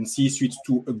and C-suites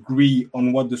to agree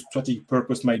on what the strategic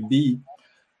purpose might be.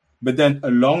 But then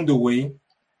along the way,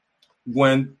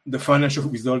 when the financial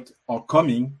results are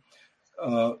coming,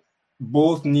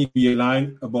 both need to be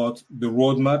aligned about the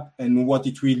roadmap and what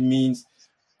it really means,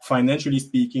 financially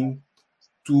speaking,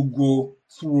 to go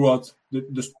throughout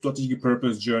the strategic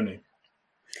purpose journey.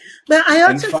 But I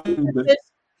also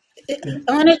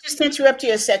I want to just interrupt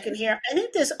you a second here. I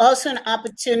think there's also an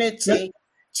opportunity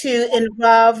to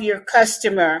involve your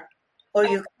customer or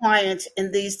your client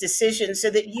in these decisions so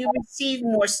that you receive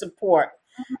more support.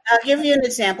 I'll give you an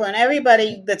example, and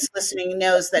everybody that's listening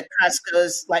knows that Costco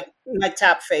is like my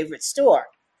top favorite store.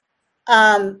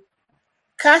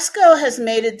 Costco has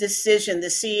made a decision, the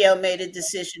CEO made a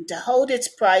decision to hold its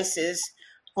prices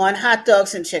on hot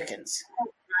dogs and chickens,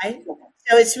 right?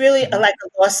 So it's really like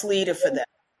a loss leader for them.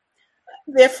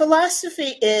 Their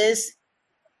philosophy is,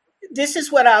 this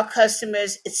is what our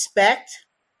customers expect,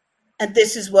 and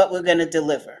this is what we're going to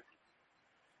deliver.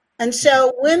 And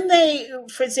so when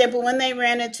for example, when they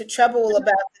ran into trouble about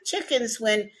the chickens,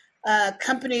 when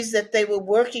companies that they were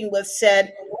working with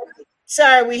said,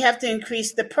 sorry, we have to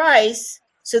increase the price,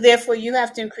 so therefore you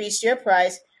have to increase your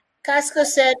price, Costco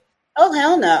said, oh,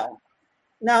 hell no.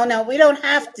 No, we don't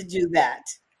have to do that.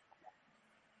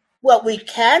 What we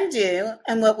can do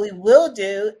and what we will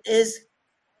do is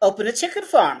open a chicken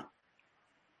farm.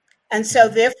 And so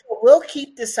therefore we'll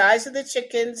keep the size of the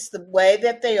chickens the way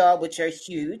that they are, which are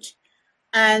huge.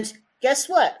 And guess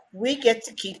what? We get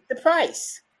to keep the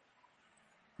price.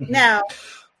 Now,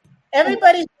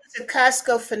 everybody who's a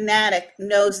Costco fanatic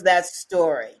knows that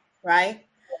story, right?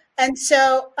 And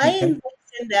so I Okay.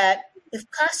 envision that if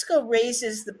Costco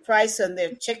raises the price on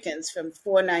their chickens from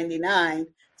 $4.99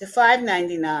 to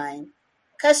 $5.99,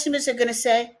 customers are going to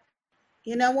say,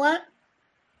 you know what?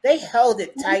 They held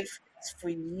it tight for us for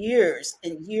years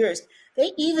and years.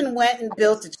 They even went and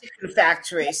built a chicken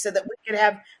factory so that we could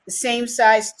have the same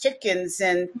size chickens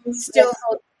and still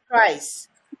hold the price.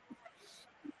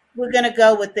 We're going to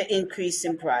go with the increase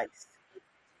in price.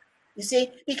 You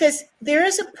see, because there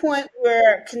is a point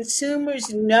where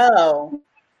consumers know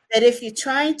that if you're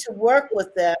trying to work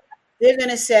with them, they're going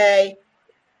to say,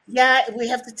 yeah, we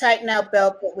have to tighten our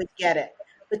belt, but we get it.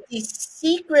 But these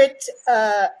secret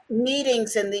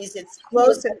meetings and these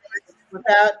explosive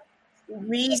without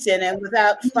reason and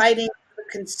without fighting the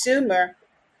consumer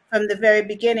from the very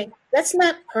beginning, that's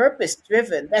not purpose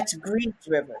driven. That's greed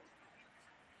driven.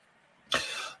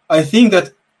 I think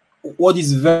that what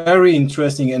is very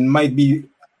interesting and might be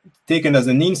taken as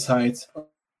an insight,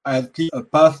 at least a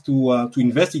path to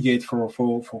investigate for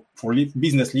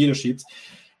business leadership,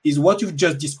 is what you've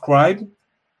just described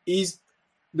is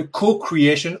the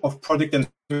co-creation of product and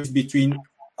service between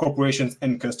corporations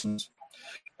and customers.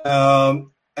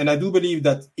 And I do believe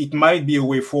that it might be a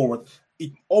way forward.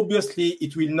 Obviously,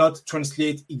 it will not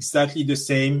translate exactly the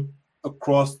same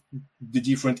across the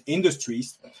different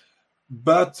industries,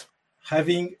 but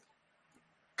having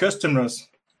customers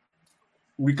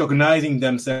recognizing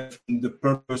themselves in the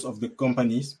purpose of the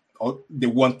companies or they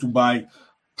want to buy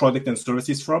product and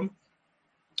services from,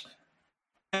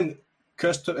 and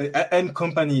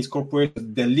companies,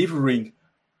 corporations delivering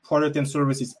product and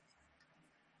services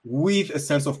with a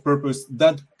sense of purpose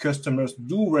that customers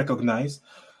do recognize.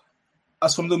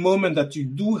 As from the moment that you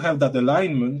do have that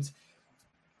alignment,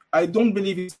 I don't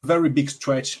believe it's a very big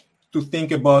stretch to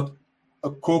think about a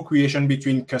co-creation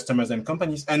between customers and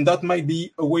companies. And that might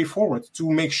be a way forward to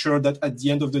make sure that at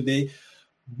the end of the day,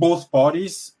 both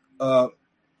parties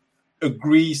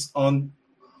agrees on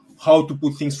how to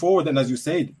put things forward. And as you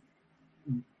said,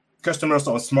 customers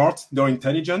are smart, they're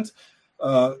intelligent.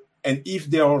 And if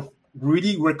they are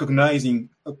really recognizing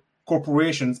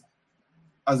corporations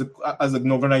as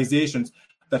an organizations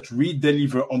that really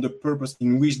deliver on the purpose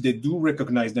in which they do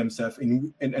recognize themselves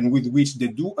and with which they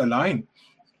do align,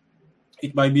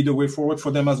 it might be the way forward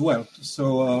for them as well.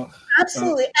 So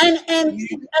absolutely, and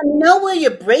know where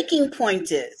your breaking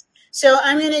point is. So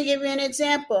I'm going to give you an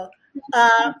example.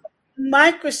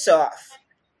 Microsoft,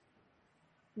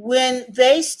 when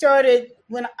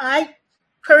I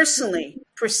personally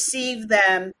perceived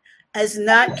them as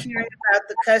not caring about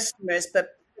the customers,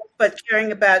 but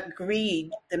caring about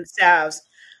greed themselves,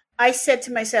 I said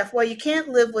to myself, well, you can't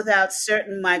live without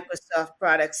certain Microsoft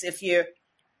products if you're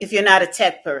not a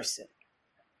tech person.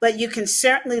 But you can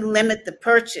certainly limit the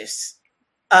purchase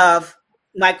of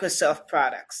Microsoft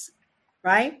products,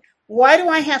 right? Why do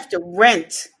I have to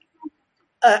rent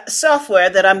software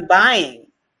that I'm buying,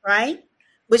 right?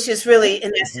 Which is really,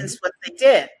 in essence, what they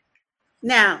did.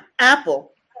 Now,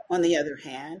 Apple, on the other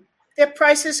hand, their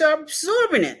prices are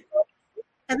exorbitant.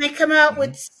 And they come out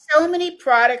with so many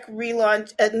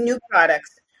new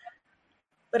products.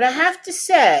 But I have to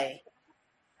say,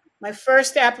 my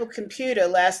first Apple computer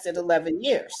lasted 11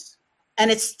 years,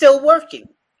 and it's still working.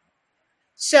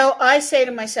 So I say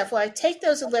to myself, well, I take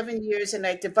those 11 years and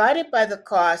I divide it by the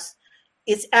cost.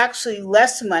 It's actually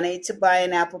less money to buy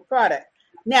an Apple product.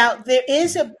 Now, there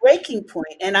is a breaking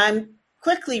point, and I'm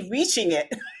quickly reaching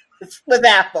it with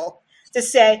Apple to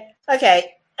say,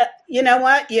 okay, you know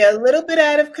what? You're a little bit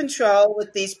out of control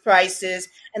with these prices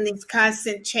and these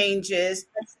constant changes.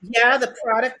 Yeah, the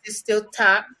product is still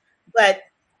top, but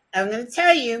I'm going to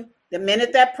tell you, the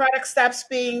minute that product stops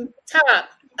being top,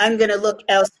 I'm going to look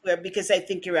elsewhere because I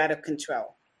think you're out of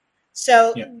control.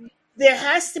 So there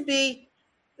has to be,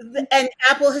 and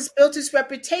Apple has built its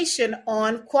reputation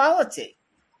on quality.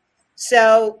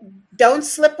 So don't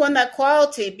slip on that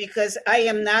quality because I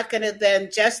am not going to then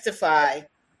justify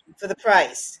for the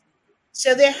price.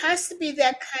 So there has to be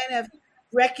that kind of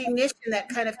recognition, that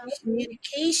kind of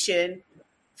communication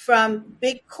from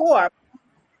big corp,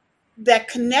 that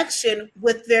connection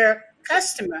with their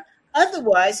customer.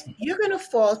 Otherwise, you're going to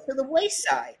fall to the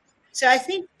wayside. So I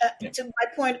think, to my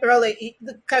point earlier,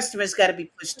 the customer's got to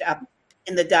be pushed up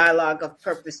in the dialogue of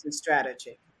purpose and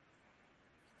strategy.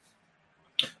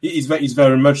 It's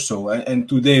very much so. And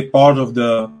today, part of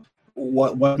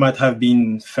what might have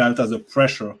been felt as a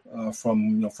pressure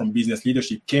from business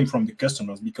leadership came from the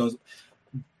customers because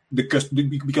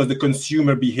the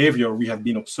consumer behavior we have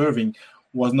been observing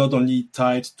was not only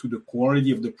tied to the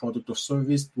quality of the product or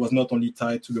service, was not only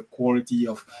tied to the quality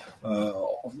of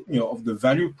the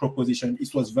value proposition.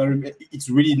 It's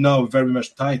really now very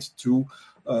much tied to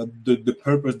the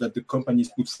purpose that the companies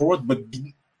put forward, but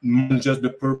not just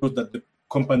the purpose that the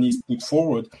companies put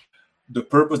forward, the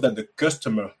purpose that the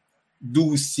customer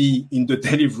do see in the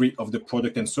delivery of the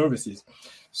product and services.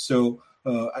 So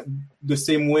the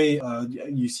same way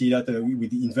you see that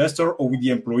with the investor or with the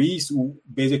employees who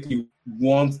basically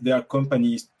want their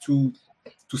companies to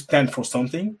stand for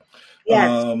something.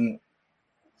 Yes.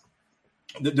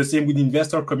 The same with the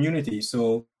investor community.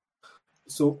 So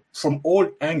from all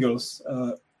angles,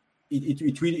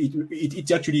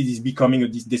 it actually is becoming a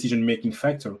decision-making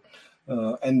factor.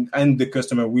 And the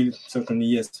customer will certainly,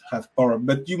 yes, have power.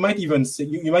 But you might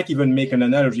even make an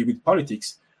analogy with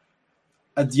politics.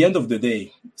 At the end of the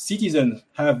day, citizens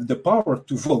have the power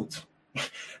to vote.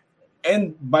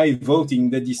 And by voting,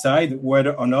 they decide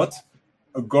whether or not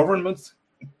a government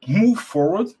move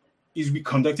forward is be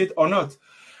conducted or not.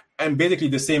 And basically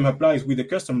the same applies with the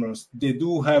customers. They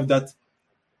do have that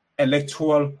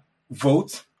electoral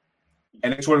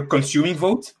consuming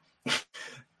vote.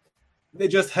 They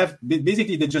just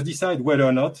decide whether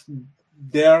or not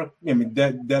their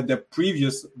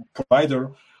previous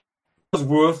provider was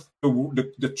worth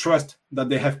the trust that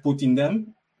they have put in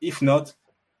them. If not,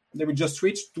 they will just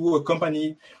switch to a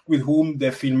company with whom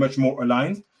they feel much more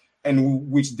aligned and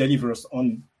which delivers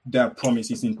on their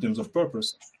promises in terms of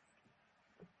purpose.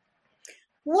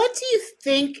 What do you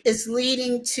think is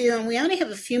leading to, and we only have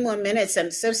a few more minutes,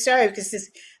 I'm so sorry because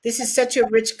this is such a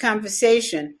rich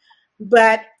conversation,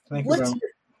 but what do you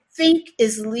think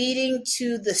is leading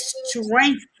to the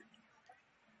strength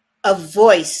of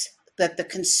voice that the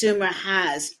consumer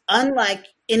has, unlike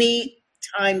any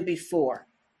time before?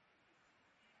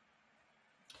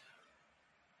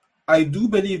 I do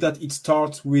believe that it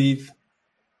starts with,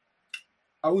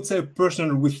 I would say, a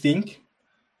personal rethink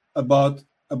about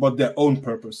their own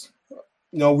purpose.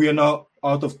 Now, we are now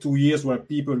out of 2 years where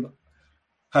people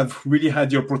have really had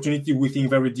the opportunity to think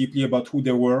very deeply about who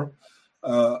they were,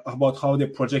 about how they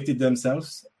projected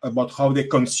themselves, about how they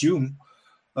consume.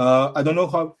 I don't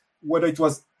know whether it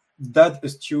was that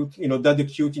acute in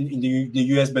the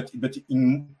US, but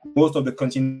in most of the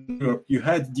continent of Europe, you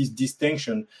had this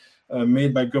distinction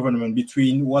made by government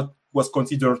between what was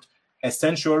considered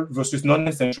essential versus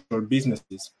non-essential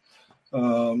businesses.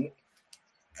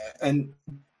 And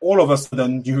all of a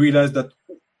sudden, you realize that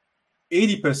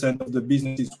 80% of the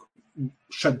businesses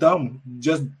shut down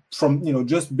just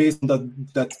based on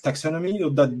that taxonomy, or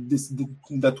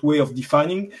that way of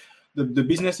defining the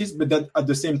businesses. But that at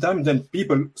the same time, then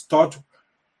people start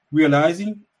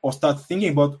realizing or start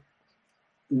thinking about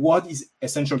what is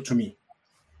essential to me.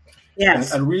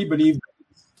 Yes, and I really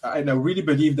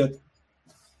believe that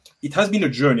it has been a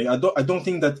journey. I don't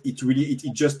think that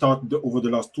it just started over the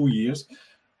last 2 years,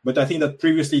 but I think that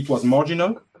previously it was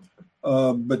marginal.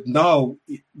 But now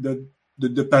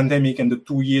the pandemic and the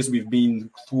 2 years we've been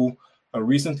through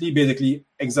recently basically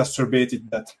exacerbated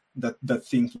that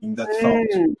thinking, that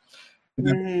thought.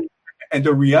 And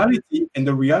the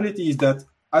reality is that,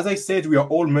 as I said, we are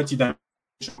all multidimensional.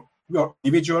 We are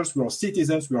individuals, we are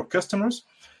citizens, we are customers.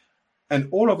 And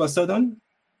all of a sudden,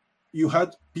 you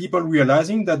had people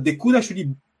realizing that they could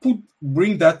actually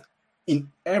bring that in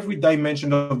every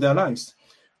dimension of their lives.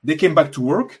 They came back to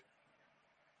work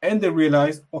and they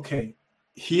realized, okay,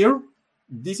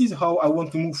 this is how I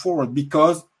want to move forward,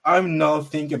 because I'm now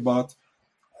thinking about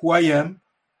who I am.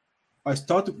 I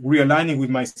start realigning with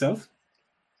myself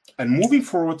and moving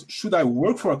forward. Should I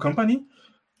work for a company?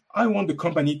 I want the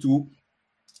company to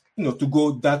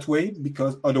go that way,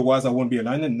 because otherwise I won't be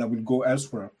aligned and I will go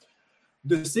elsewhere.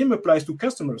 The same applies to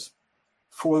customers.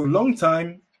 For a long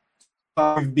time,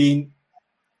 I've been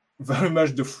very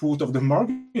much the fruit of the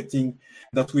marketing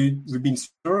that we've been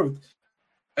served,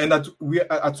 and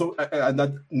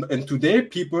and today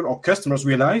people or customers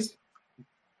realize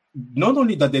not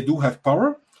only that they do have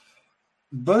power,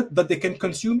 but that they can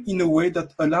consume in a way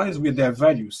that aligns with their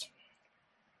values.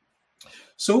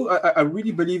 So I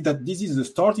really believe that this is the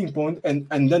starting point, and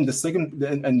then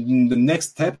the next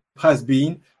step has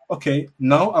been, okay,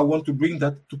 now I want to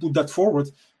put that forward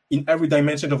in every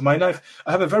dimension of my life.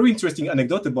 I have a very interesting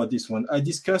anecdote about this one. I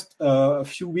discussed a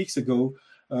few weeks ago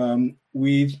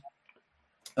with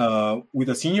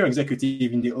a senior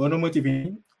executive in the automotive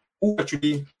industry, who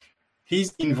actually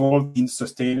he's involved in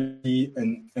sustainability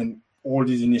and all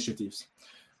these initiatives.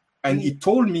 And he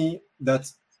told me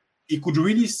that he could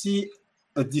really see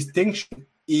a distinction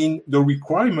in the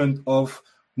requirement of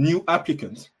new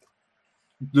applicants,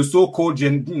 the so-called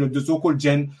Gen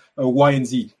Y and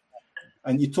Z.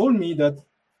 And he told me that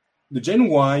the Gen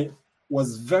Y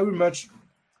was very much,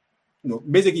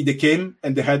 basically they came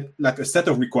and they had like a set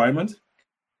of requirements.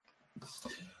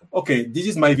 Okay, this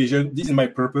is my vision, this is my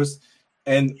purpose,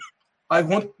 and I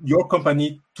want your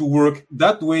company to work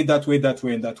that way, that way, that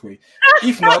way, and that way.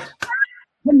 If not,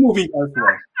 I'm moving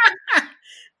elsewhere.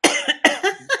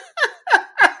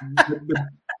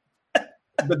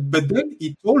 but then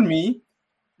he told me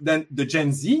that the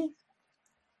Gen Z,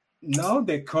 now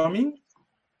they're coming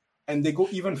and they go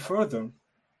even further.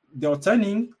 They're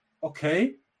telling,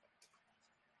 okay,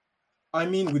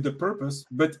 I'm in with the purpose,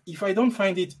 but if I don't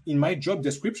find it in my job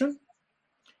description,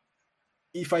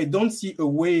 if I don't see a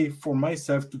way for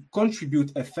myself to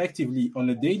contribute effectively on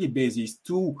a daily basis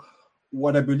to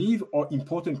what I believe are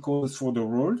important causes for the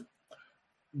world,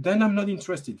 then I'm not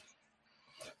interested.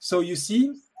 So you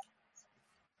see,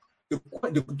 the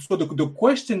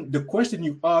question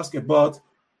you ask about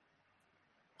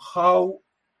how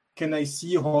can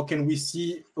we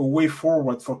see a way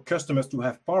forward for customers to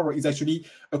have power is actually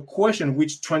a question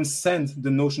which transcends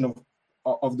the notion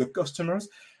of the customers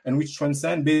and which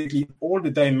transcend basically all the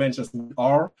dimensions we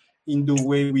are in the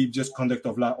way we just conduct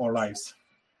our lives.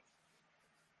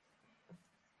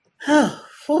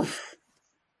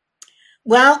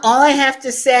 Well, all I have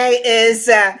to say is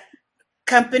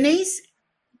companies,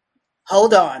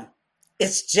 hold on.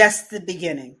 It's just the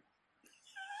beginning.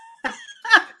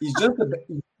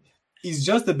 It's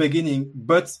just the beginning,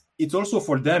 but it's also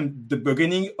for them the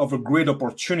beginning of a great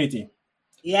opportunity.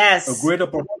 Yes. A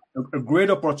great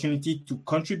opportunity to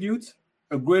contribute,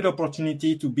 a great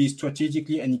opportunity to be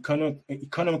strategically and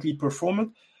economically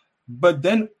performant, but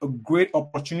then a great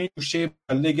opportunity to shape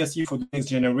a legacy for the next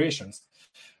generations.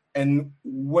 And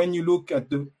when you look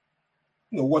at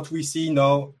what we see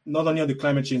now, not only on the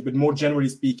climate change, but more generally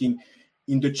speaking,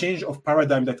 in the change of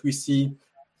paradigm that we see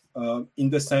in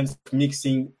the sense of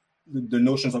mixing the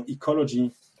notions of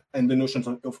ecology and the notions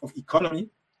of economy,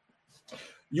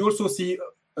 you also see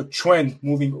a trend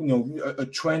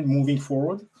moving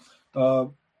forward,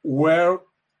 where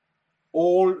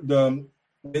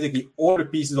basically all the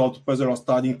pieces of the puzzle are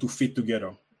starting to fit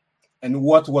together, and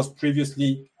what was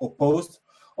previously opposed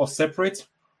or separate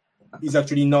is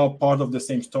actually now part of the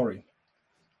same story.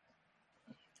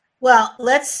 Well,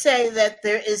 let's say that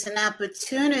there is an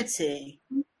opportunity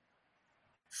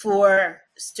for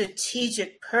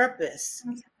strategic purpose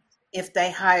if they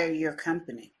hire your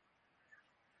company.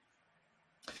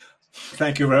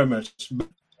 Thank you very much.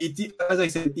 As I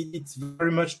said, it's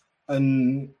very much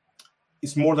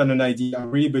it's more than an idea. I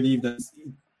really believe that it's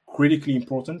critically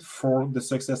important for the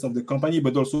success of the company,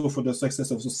 but also for the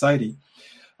success of society.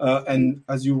 And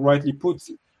as you rightly put,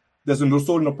 there's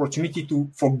also an opportunity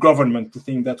for government to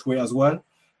think that way as well.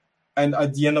 And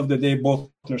at the end of the day, both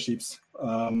partnerships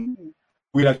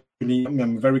will actually,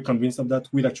 I'm very convinced of that,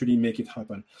 will actually make it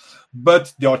happen.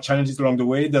 But there are challenges along the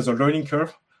way. There's a learning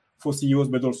curve for CEOs,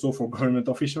 but also for government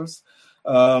officials.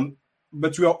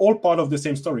 But we are all part of the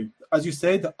same story. As you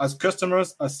said, as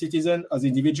customers, as citizens, as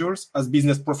individuals, as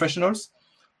business professionals,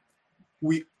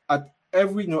 we at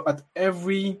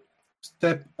every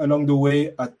step along the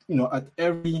way, at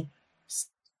every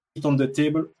seat on the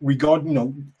table,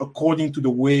 according to the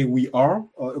way we are,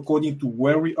 according to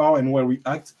where we are and where we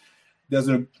act, there's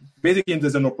an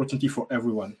opportunity for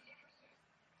everyone.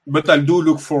 But I do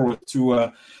look forward to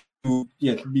have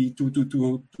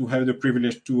the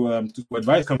privilege to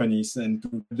advise companies and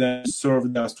to then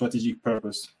serve their strategic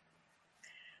purpose.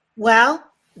 Well,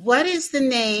 what is the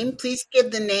name? Please give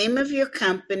the name of your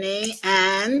company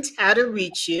and how to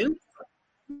reach you.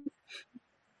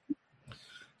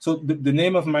 So the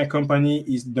name of my company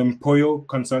is the Mpoyo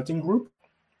Consulting Group.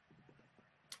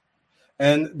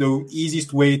 And the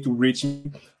easiest way to reach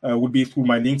me would be through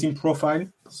my LinkedIn profile.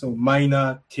 So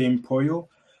Maina K. Mpoyo.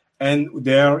 And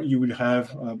there you will have,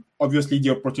 obviously,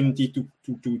 the opportunity to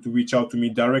reach out to me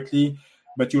directly,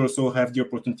 but you also have the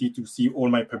opportunity to see all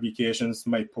my publications,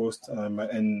 my posts,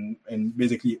 and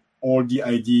basically all the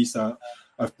ideas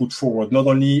I've put forward, not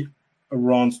only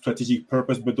around strategic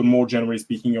purpose, but the more generally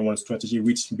speaking around strategy,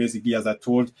 which basically, as I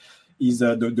told, is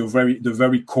the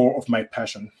very core of my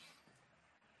passion.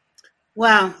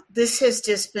 Wow, this has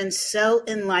just been so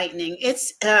enlightening.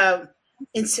 It's an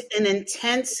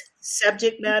intense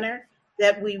subject matter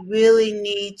that we really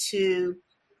need to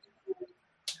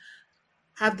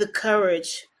have the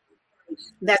courage.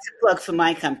 That's a plug for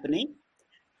my company.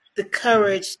 The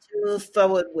courage to move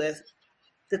forward with,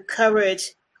 the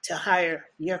courage to hire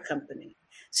your company.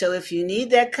 So if you need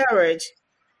that courage,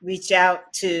 reach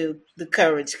out to the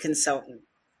Courage Consultant.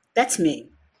 That's me.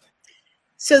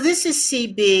 So this is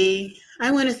CB.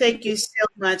 I want to thank you so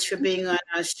much for being on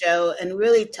our show and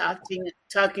really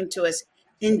talking to us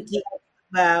in deep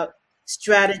about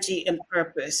strategy and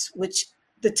purpose, which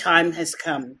the time has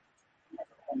come.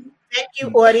 Thank you,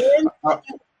 audience. Uh,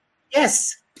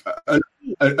 Yes. uh,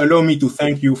 Allow me to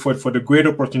thank you for the great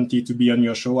opportunity to be on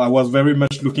your show. I was very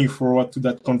much looking forward to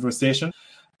that conversation.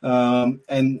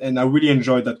 And I really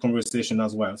enjoyed that conversation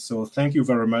as well. So thank you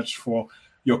very much for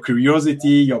your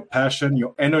curiosity, your passion,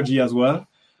 your energy as well.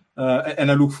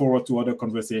 And I look forward to other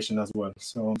conversation as well.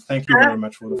 So thank you very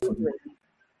much for the.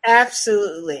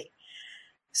 Absolutely.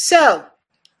 So,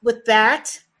 with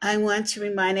that, I want to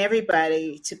remind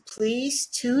everybody to please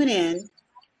tune in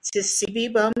to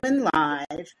CB Bowman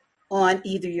Live on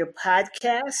either your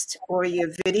podcast or your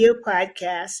video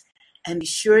podcast. And be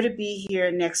sure to be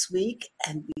here next week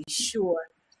and be sure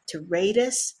to rate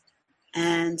us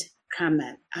and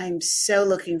comment. I'm so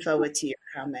looking forward to your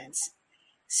comments.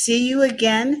 See you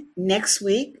again next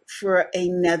week for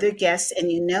another guest.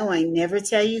 And you know, I never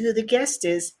tell you who the guest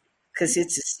is because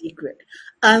it's a secret.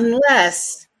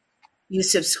 Unless you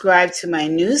subscribe to my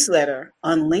newsletter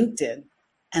on LinkedIn,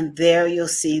 and there you'll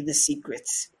see the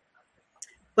secrets.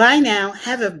 Bye now.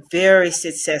 Have a very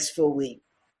successful week.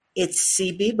 It's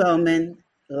CB Bowman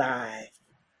Live.